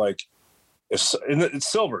idea. I'm like, it's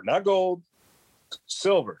silver, not gold,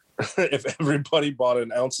 silver. If everybody bought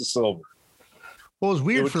an ounce of silver, Well, it was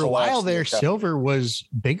weird for a while there. Silver was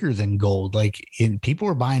bigger than gold. Like people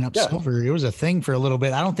were buying up silver. It was a thing for a little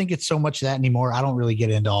bit. I don't think it's so much that anymore. I don't really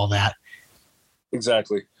get into all that.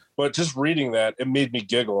 Exactly. But just reading that, it made me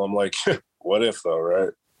giggle. I'm like, what if though,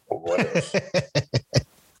 right? What if?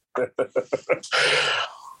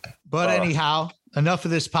 But anyhow, enough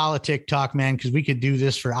of this politic talk, man, because we could do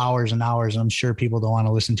this for hours and hours. I'm sure people don't want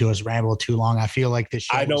to listen to us ramble too long. I feel like this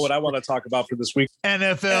show. I know what I want to talk about for this week.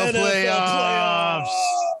 NFL playoffs.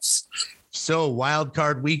 So wild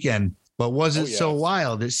card weekend. But was it so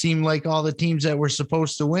wild? It seemed like all the teams that were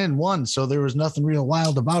supposed to win won. So there was nothing real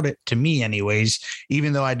wild about it to me anyways,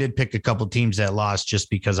 even though I did pick a couple teams that lost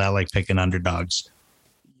just because I like picking underdogs.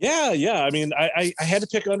 Yeah. I mean, I had to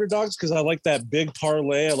pick underdogs because I like that big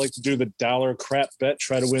parlay. I like to do the dollar crap bet,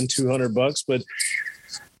 try to win $200. But,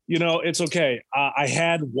 it's okay. I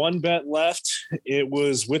had one bet left. It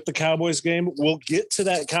was with the Cowboys game. We'll get to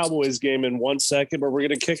that Cowboys game in 1 second, but we're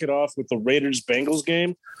going to kick it off with the Raiders-Bengals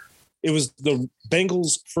game. It was the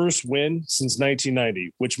Bengals' first win since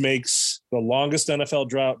 1990, which makes the longest NFL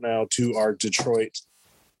drought now to our Detroit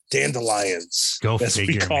Dandelions. Go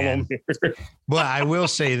figure, man. But I will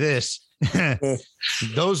say this.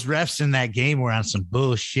 Those refs in that game were on some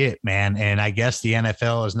bullshit, man. And I guess the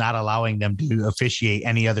NFL is not allowing them to officiate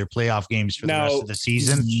any other playoff games for the rest of the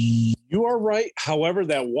season. You are right. However,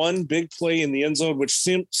 that one big play in the end zone, which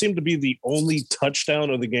seemed to be the only touchdown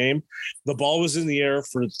of the game, the ball was in the air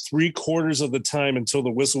for 3/4 of the time until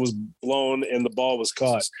the whistle was blown and the ball was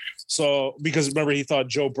caught. So, because remember, he thought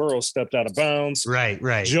Joe Burrow stepped out of bounds.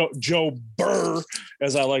 Right. Joe Burr,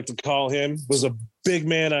 as I like to call him, was a big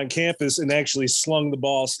man on campus and actually slung the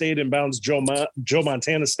ball, stayed in bounds, Joe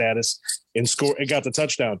Montana status, and scored. It got the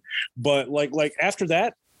touchdown. But like after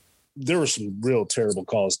that, there were some real terrible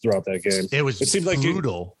calls throughout that game. It seemed like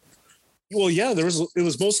brutal. It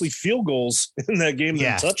was mostly field goals in that game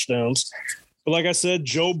than touchdowns. But like I said,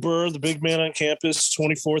 Joe Burr, the big man on campus,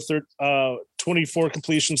 24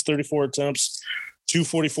 completions, 34 attempts,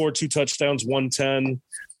 244, 2 touchdowns, 110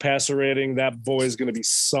 passer rating. That boy is going to be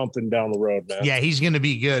something down the road, man. Yeah, he's going to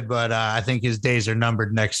be good, but I think his days are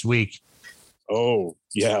numbered next week. Oh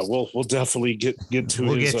yeah, we'll definitely get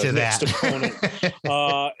to his next opponent.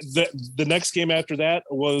 The next game after that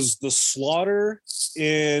was the slaughter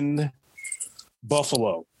in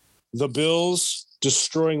Buffalo. The Bills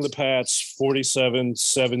destroying the Pats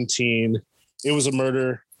 47-17. It was a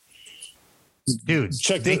murder. Dude,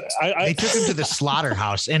 they took him to the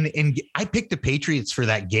slaughterhouse, and I picked the Patriots for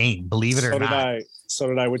that game, believe it or not. So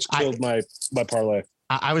did I, which killed my parlay.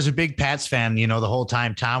 I was a big Pats fan, the whole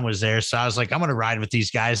time Tom was there. So I was like, I'm going to ride with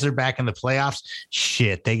these guys. They're back in the playoffs.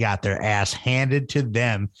 Shit, they got their ass handed to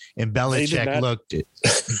them. And Belichick looked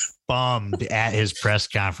bummed at his press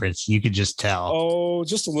conference. You could just tell. Oh,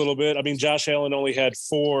 just a little bit. I mean, Josh Allen only had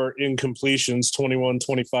 4 incompletions, 21,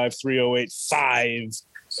 25, 308, 5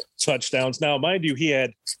 touchdowns. Now, mind you, he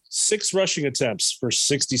had 6 rushing attempts for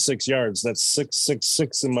 66 yards. That's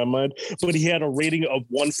 666 in my mind. But he had a rating of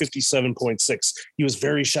 157.6. He was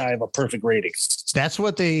very shy of a perfect rating. That's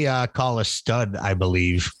what they call a stud, I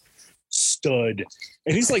believe. Stud.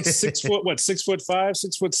 And he's like 6 foot, 6'5",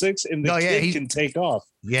 6'6", and the kid can take off.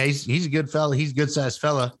 Yeah, he's a good fella. He's a good sized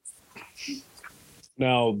fella.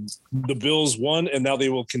 Now, the Bills won, and now they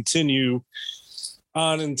will continue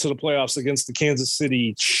on into the playoffs against the Kansas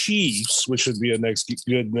City Chiefs, which should be a next week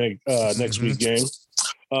game.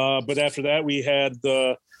 But after that, we had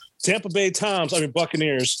the Tampa Bay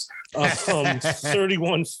Buccaneers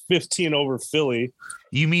 31-15 over Philly.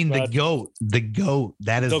 You mean the GOAT? The GOAT.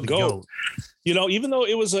 That is the GOAT. Even though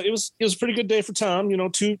it was a pretty good day for Tom.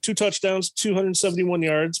 Two touchdowns, 271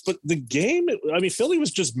 yards. But the game, Philly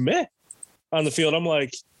was just meh on the field. I'm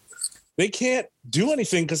like, they can't do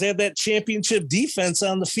anything because they had that championship defense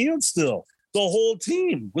on the field still. The whole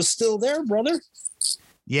team was still there, brother.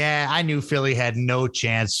 Yeah, I knew Philly had no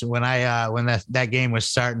chance. When that game was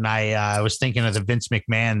starting, I was thinking of the Vince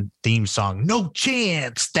McMahon theme song, "No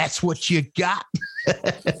Chance, That's What You Got."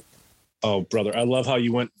 Oh, brother, I love how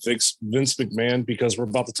you went Vince McMahon because we're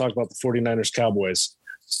about to talk about the 49ers Cowboys.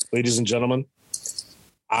 Ladies and gentlemen,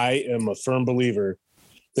 I am a firm believer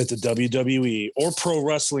that the WWE or pro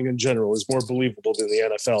wrestling in general is more believable than the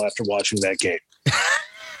NFL after watching that game.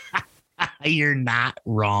 You're not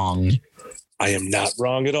wrong. I am not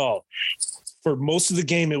wrong at all. For most of the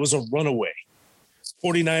game, it was a runaway.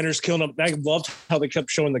 49ers killing them. I loved how they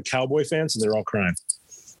kept showing the Cowboy fans, and they're all crying.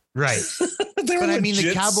 Right. But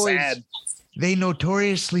the Cowboys, sad. They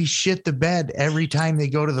notoriously shit the bed every time they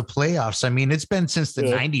go to the playoffs. It's been since the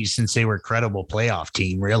 90s since they were a credible playoff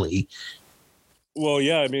team, really. Well,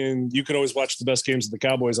 yeah, I mean, you could always watch the best games of the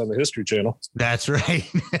Cowboys on the History Channel. That's right.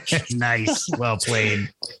 Nice. Well played.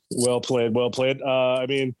 Well played. Well played. I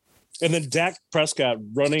mean, and then Dak Prescott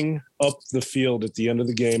running up the field at the end of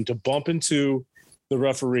the game to bump into the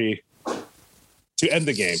referee to end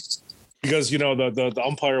the game because, you know, the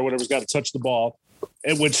umpire or whatever's got to touch the ball.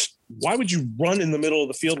 And why would you run in the middle of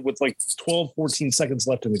the field with like 12, 14 seconds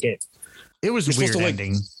left in the game? It was a weird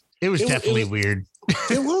ending. It was definitely weird.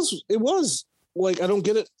 It was. Like, I don't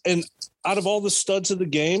get it. And out of all the studs of the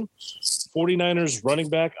game, 49ers running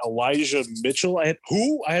back Elijah Mitchell, I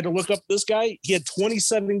had to look up this guy. He had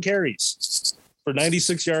 27 carries for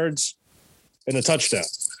 96 yards and a touchdown.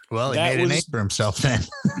 Well, he made a name for himself then.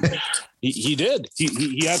 He did.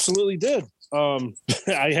 He absolutely did.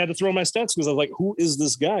 I had to throw my stats because I was like, who is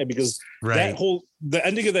this guy? Because the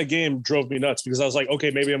ending of that game drove me nuts because I was like,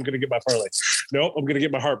 okay, maybe I'm going to get my parlay. No, I'm going to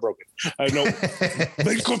get my heart broken. I know.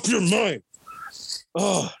 Make up your mind.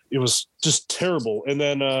 Oh, it was just terrible. And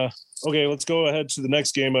then, okay, let's go ahead to the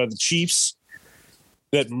next game. The Chiefs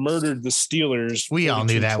that murdered the Steelers. We all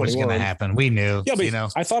knew that was going to happen. We knew. Yeah, but you know,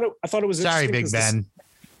 I thought it was. Sorry, Big Ben.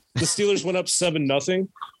 The Steelers went up 7-0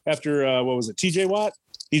 after what was it? TJ Watt.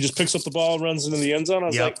 He just picks up the ball and runs into the end zone. I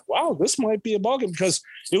was like, wow, this might be a ball game because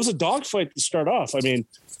it was a dogfight to start off. I mean,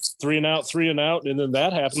 3 and out, and then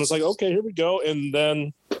that happened. It's like, okay, here we go, and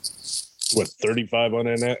then. 35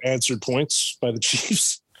 unanswered points by the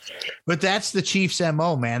Chiefs. But that's the Chiefs'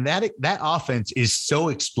 MO, man. That offense is so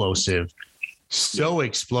explosive.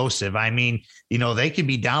 I mean, you know, they could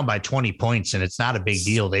be down by 20 points and it's not a big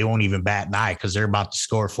deal. They won't even bat an eye because they're about to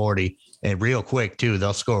score 40 and real quick too.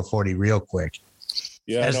 They'll score 40 real quick.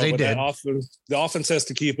 Yeah, as they did. The offense has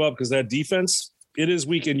to keep up because that defense, it is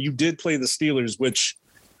weak. And you did play the Steelers, which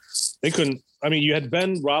they couldn't. I mean, you had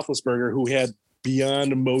Ben Roethlisberger who had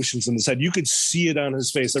beyond emotions in his head. You could see it on his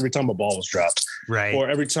face every time a ball was dropped. Right. Or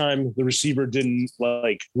every time the receiver didn't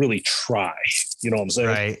like really try. You know what I'm saying?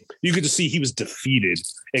 Right. You could just see he was defeated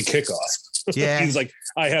at kickoff. Yeah. He's like,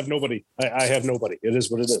 I have nobody. I have nobody. It is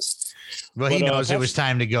what it is. Well, he knows it was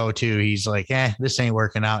time to go too. He's like, this ain't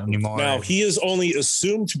working out anymore. Now he is only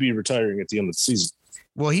assumed to be retiring at the end of the season.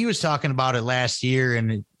 Well, he was talking about it last year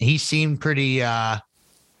and he seemed pretty, I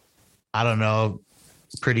don't know,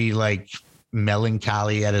 pretty like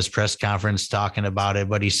melancholy at his press conference talking about it,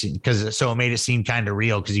 but it made it seem kind of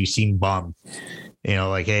real because he seemed bummed, you know,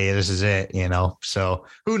 like, hey, this is it, you know. So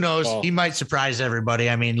who knows? He might surprise everybody.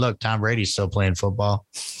 I mean, look, Tom Brady's still playing football.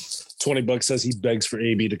 $20 says he begs for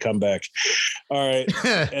AB to come back. All right.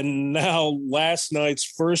 And now last night's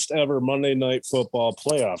first ever Monday Night Football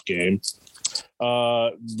playoff game.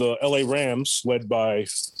 The LA Rams, led by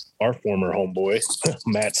our former homeboy,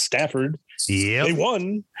 Matt Stafford. Yeah, they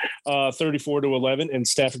won 34-11, and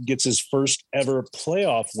Stafford gets his first ever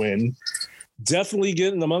playoff win. Definitely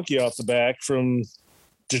getting the monkey off the back from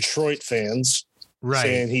Detroit fans, right?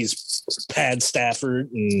 Saying he's Pad Stafford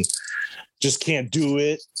and just can't do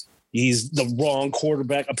it. He's the wrong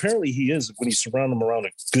quarterback. Apparently, he is when you surround him around a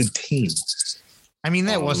good team. I mean,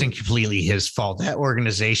 that wasn't completely his fault. That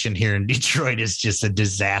organization here in Detroit is just a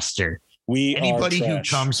disaster. Anybody who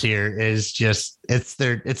comes here is just it's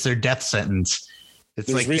their death sentence.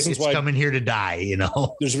 It's coming here to die, you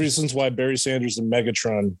know. There's reasons why Barry Sanders and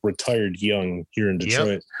Megatron retired young here in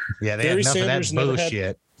Detroit. Yep. Yeah, they had enough of that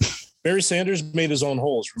bullshit. Barry Sanders made his own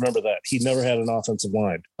holes. Remember that. He never had an offensive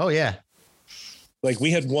line. Oh yeah. Like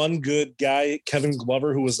we had one good guy, Kevin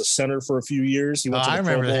Glover, who was the center for a few years. He went to the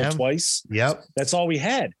Pro Bowl twice. Yep. That's all we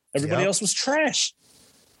had. Everybody else was trash.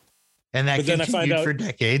 And that continued for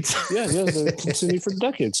decades. Yeah, they continued for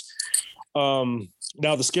decades.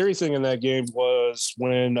 Now, the scary thing in that game was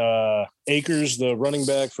when Akers, the running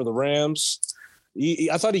back for the Rams,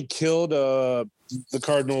 I thought he killed the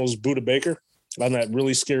Cardinals' Budda Baker on that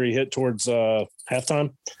really scary hit towards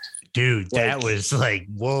halftime. Dude, that was like,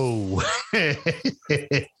 whoa.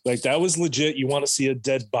 Like, that was legit. You want to see a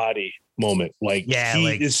dead body moment. Like,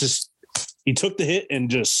 it's just, he took the hit and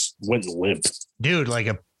just went limp. Dude,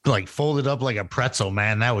 like folded up like a pretzel,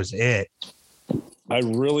 man. That was it. I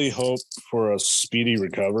really hope for a speedy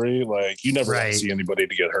recovery. Like, you never want to see anybody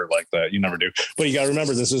to get hurt like that. You never do. But you got to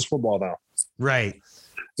remember, this is football now. Right.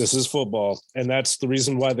 This is football. And that's the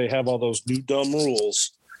reason why they have all those new dumb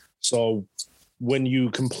rules. So when you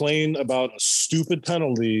complain about a stupid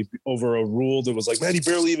penalty over a rule that was like, man, he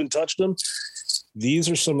barely even touched him. These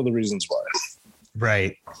are some of the reasons why.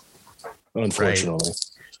 Right. Unfortunately. Right.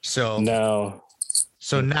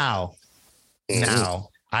 So now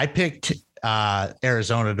I picked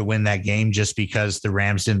Arizona to win that game just because the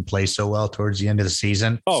Rams didn't play so well towards the end of the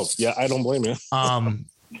season. Oh yeah. I don't blame you.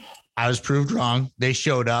 I was proved wrong. They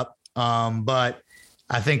showed up But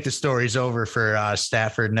I think the story's over for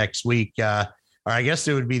Stafford next week. Or I guess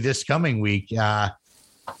it would be this coming week. Yeah.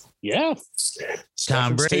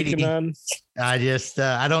 Tom Brady. I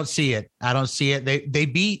don't see it. They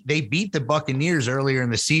beat the Buccaneers earlier in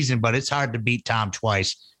the season, but it's hard to beat Tom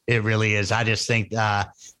twice. It really is. I just think the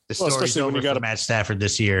story's over for Matt Stafford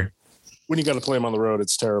this year. When you got to play him on the road,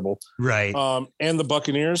 it's terrible. Right. And the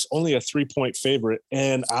Buccaneers, only a 3-point favorite.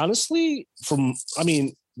 And honestly,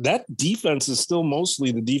 that defense is still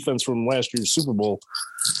mostly the defense from last year's Super Bowl.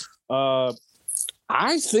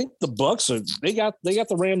 I think the Bucs they got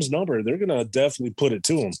the Rams number. They're going to definitely put it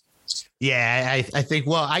to them. Yeah, I think,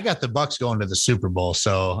 I got the Bucs going to the Super Bowl.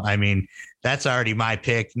 So, that's already my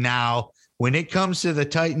pick. Now, when it comes to the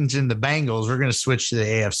Titans and the Bengals, we're going to switch to the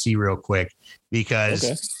AFC real quick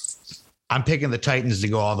because I'm picking the Titans to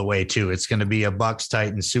go all the way too. It's going to be a Bucs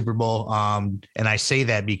Titans Super Bowl. And I say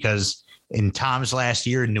that because in Tom's last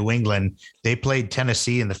year in New England, they played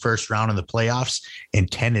Tennessee in the first round of the playoffs, and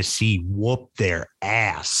Tennessee whooped their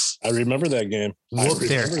ass. I remember that game. Whooped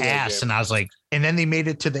their ass. And I was like, and then they made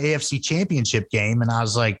it to the AFC Championship game, and I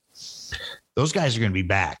was like, those guys are going to be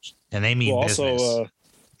back, and they mean business. Also,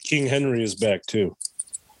 King Henry is back too.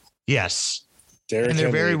 Yes. Derrick and they're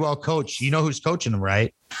Henry. very well coached. You know who's coaching them,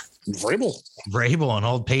 right? Vrabel, an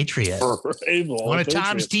old Patriot. One of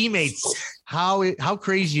Tom's teammates. How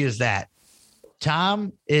crazy is that?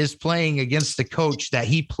 Tom is playing against the coach that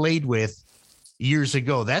he played with years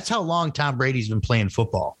ago. That's how long Tom Brady's been playing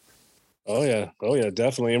football. Oh yeah,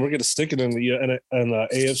 definitely. And we're going to stick it in the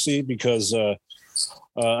AFC because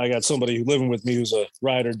I got somebody living with me who's a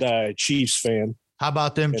ride or die Chiefs fan. How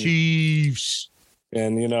about them Chiefs?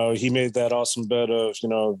 And, he made that awesome bet of,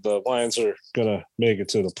 the Lions are going to make it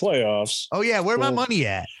to the playoffs. Oh, yeah. Where's my money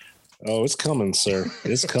at? Oh, it's coming, sir.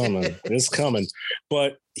 It's coming. It's coming.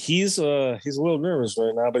 But he's a little nervous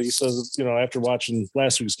right now. But he says, after watching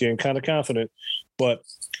last week's game, kind of confident. But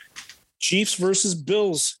Chiefs versus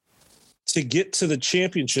Bills to get to the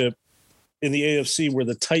championship in the AFC where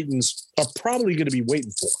the Titans are probably going to be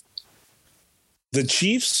waiting for. The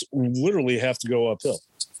Chiefs literally have to go uphill.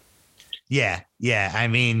 Yeah.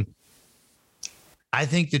 I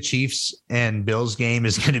think the Chiefs and Bills game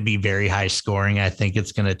is going to be very high scoring. I think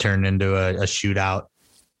it's going to turn into a shootout.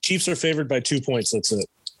 Chiefs are favored by 2 points. That's it.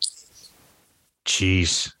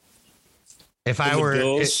 Jeez. If I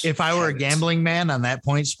were a gambling man on that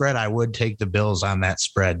point spread, I would take the Bills on that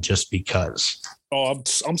spread just because. Oh,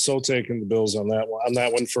 I'm so taking the Bills on that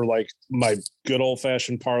one for like my good old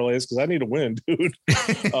fashioned parlays because I need to win, dude.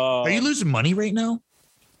 Are you losing money right now?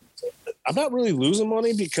 I'm not really losing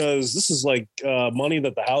money because this is like money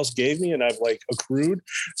that the house gave me and I've like accrued.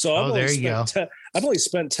 So I've only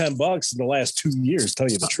spent $10 in the last 2 years, tell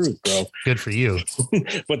you the truth, bro. Good for you.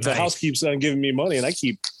 But the house keeps on giving me money and I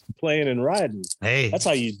keep playing and riding. Hey, that's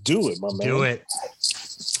how you do it, my man. Do it.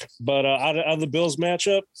 But out of the Bills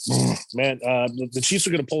matchup, man, the Chiefs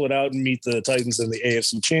are going to pull it out and meet the Titans in the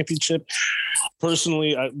AFC Championship.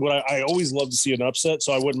 Personally, I always love to see an upset,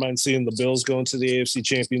 so I wouldn't mind seeing the Bills going to the AFC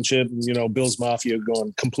Championship and, Bills Mafia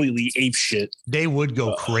going completely ape shit. They would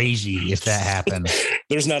go crazy if that happened.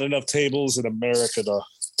 There's not enough tables in America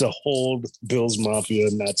to hold Bills Mafia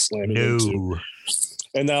and not slam it into.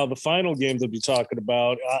 And now the final game to be talking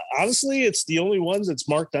about, honestly, it's the only one that's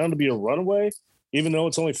marked down to be a runaway. Even though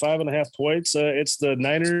it's only 5.5 points, it's the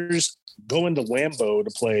Niners going to Lambeau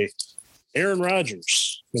to play Aaron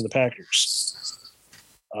Rodgers in the Packers.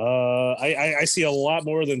 I see a lot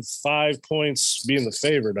more than 5 points being the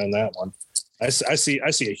favorite on that one. I see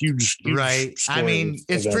a huge right. I mean,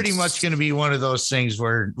 it's pretty much going to be one of those things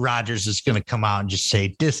where Rodgers is going to come out and just say,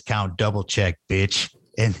 discount, double check, bitch.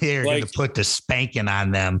 And they're going to put the spanking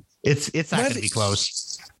on them. It's not going to be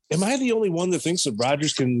close. Am I the only one that thinks that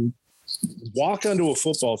Rodgers can walk onto a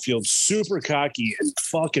football field super cocky and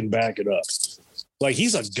fucking back it up? Like,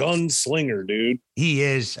 he's a gunslinger, dude. He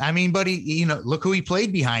is. I mean, but look who he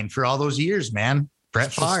played behind for all those years, man.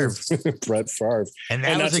 Brett Favre. And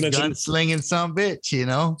that was a gunslinging some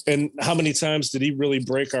bitch, And how many times did he really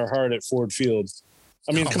break our heart at Ford Field?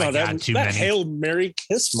 I mean, come on, that Hail Mary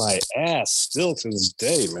kiss my ass still to this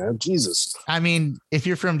day, man. Jesus. I mean, if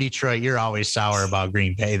you're from Detroit, you're always sour about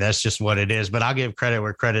Green Bay. That's just what it is. But I'll give credit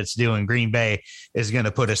where credit's due, and Green Bay is going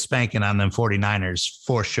to put a spanking on them 49ers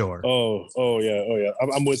for sure. Oh yeah.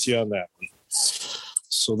 I'm with you on that one.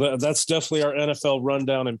 So that's definitely our NFL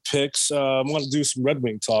rundown and picks. I want to do some Red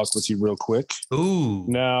Wing talk with you real quick. Ooh.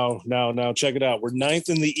 Now, check it out. We're 9th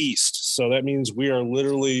in the East. So that means we are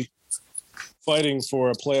literally fighting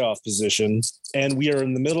for a playoff position, and we are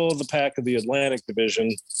in the middle of the pack of the Atlantic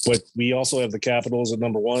Division, but we also have the Capitals at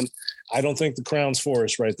number 1. I don't think the crown's for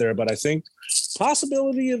us right there, but I think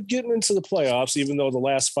possibility of getting into the playoffs, even though the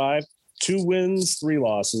last 5, 2 wins, 3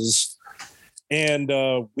 losses. And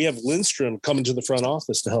we have Lindstrom coming to the front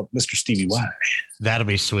office to help Mr. Stevie Y. That'll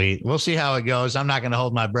be sweet. We'll see how it goes. I'm not going to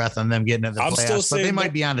hold my breath on them getting into the playoffs, but they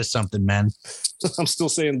might be onto something, man. I'm still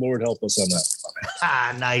saying, Lord, help us on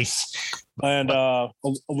that. Nice. And a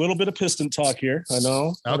little bit of Piston talk here. I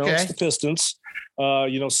know it's the Pistons.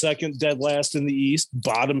 Second dead last in the East,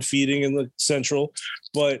 bottom feeding in the Central.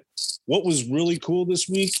 But what was really cool this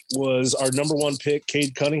week was our number 1 pick,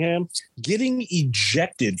 Cade Cunningham, getting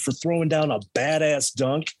ejected for throwing down a badass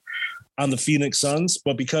dunk on the Phoenix Suns.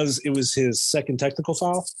 But because it was his second technical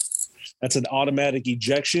foul, that's an automatic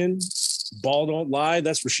ejection. Ball don't lie.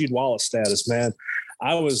 That's Rasheed Wallace status, man.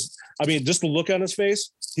 Just the look on his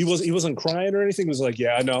face, he wasn't crying or anything. He was like,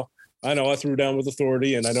 yeah, I know. I threw down with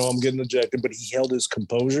authority and I know I'm getting ejected, but he held his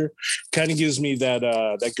composure. Kind of gives me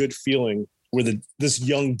that good feeling where this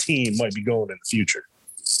young team might be going in the future.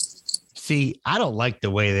 See, I don't like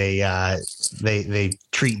the way they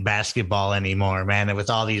treat basketball anymore, man. And with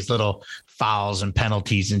all these little fouls and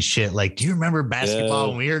penalties and shit. Like, do you remember basketball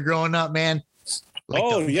when we were growing up, man?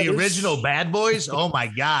 Like the original Bad Boys? Oh my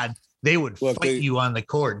God. They would fight you on the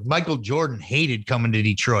court. Michael Jordan hated coming to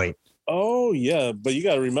Detroit. Oh, yeah. But you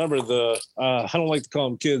got to remember I don't like to call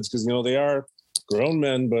them kids because, they are grown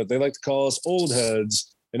men, but they like to call us old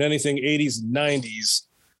heads. And anything 80s and 90s,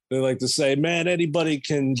 they like to say, man, anybody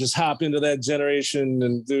can just hop into that generation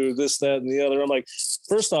and do this, that, and the other. I'm like,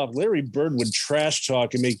 first off, Larry Bird would trash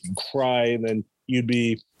talk and make you cry. And then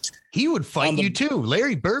he would fight you too.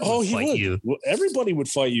 Larry Bird would fight you. Well, everybody would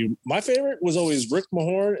fight you. My favorite was always Rick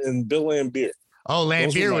Mahorn and Bill Lambier. Oh,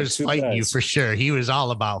 Lambier was fighting you for sure. He was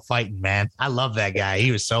all about fighting, man. I love that guy.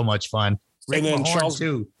 He was so much fun. Rick Mahorn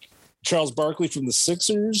too. Charles Barkley from the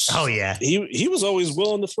Sixers. Oh, yeah. He was always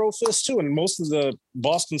willing to throw fists, too. And most of the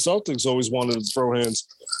Boston Celtics always wanted to throw hands.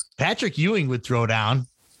 Patrick Ewing would throw down.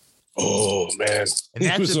 Oh, man. And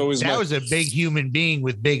that was a big human being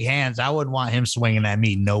with big hands. I wouldn't want him swinging at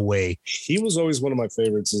me. No way. He was always one of my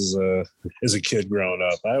favorites as a kid growing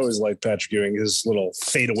up. I always liked Patrick Ewing, his little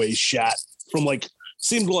fadeaway shot from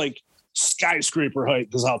seemed like skyscraper height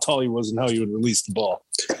because how tall he was and how he would release the ball.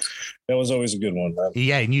 That was always a good one, man.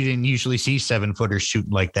 Yeah, and you didn't usually see 7-footers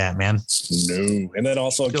shooting like that, man. No. And then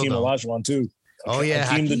also Hakeem Olajuwon, too. Oh, yeah.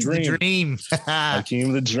 Hakeem the Dream.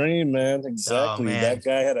 Hakeem the Dream, man. Exactly. Oh, man. That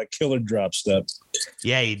guy had a killer drop step.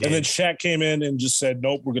 Yeah, he did. And then Shaq came in and just said,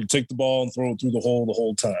 nope, we're going to take the ball and throw it through the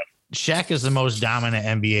whole time. Shaq is the most dominant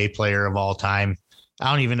NBA player of all time.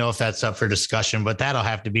 I don't even know if that's up for discussion, but that'll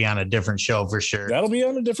have to be on a different show for sure. That'll be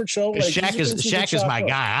on a different show. Shaq is my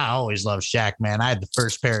guy. I always loved Shaq, man. I had the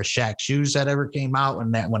first pair of Shaq shoes that ever came out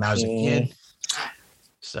when I was a kid.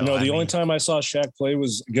 So the only time I saw Shaq play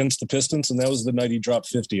was against the Pistons, and that was the night he dropped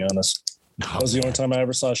 50 on us. That was the only time I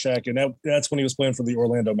ever saw Shaq, and that's when he was playing for the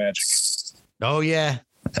Orlando Magic. Oh yeah.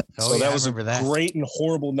 That was a great and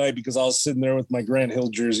horrible night because I was sitting there with my Grant Hill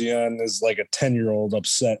jersey on as like a 10-year-old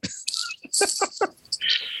upset.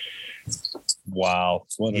 Wow,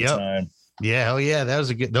 what a time. Yeah, hell yeah.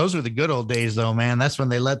 Those were the good old days though, man. That's when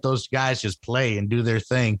they let those guys just play and do their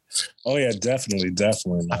thing. Oh yeah, definitely.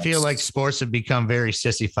 Man. I feel like sports have become very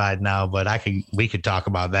sissified now, but we could talk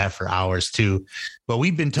about that for hours too. But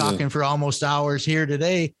we've been talking for almost hours here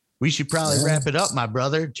today. We should probably wrap it up, my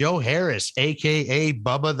brother. Joe Harris, aka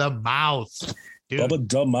Bubba the Mouth. Dude,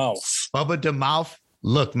 Bubba the Mouth.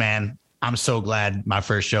 Look, man, I'm so glad my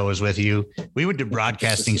first show was with you. We went to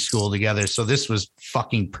broadcasting school together, so this was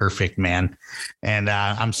fucking perfect, man. And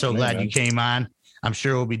I'm so glad you came on. I'm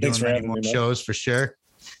sure we'll be doing many more shows for sure.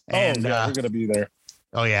 And we're going to be there.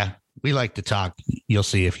 Oh, yeah. We like to talk. You'll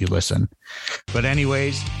see if you listen. But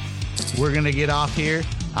anyways, we're going to get off here.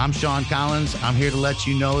 I'm Sean Collins. I'm here to let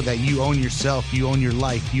you know that you own yourself. You own your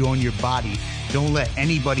life. You own your body. Don't let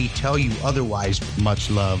anybody tell you otherwise. Much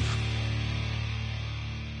love.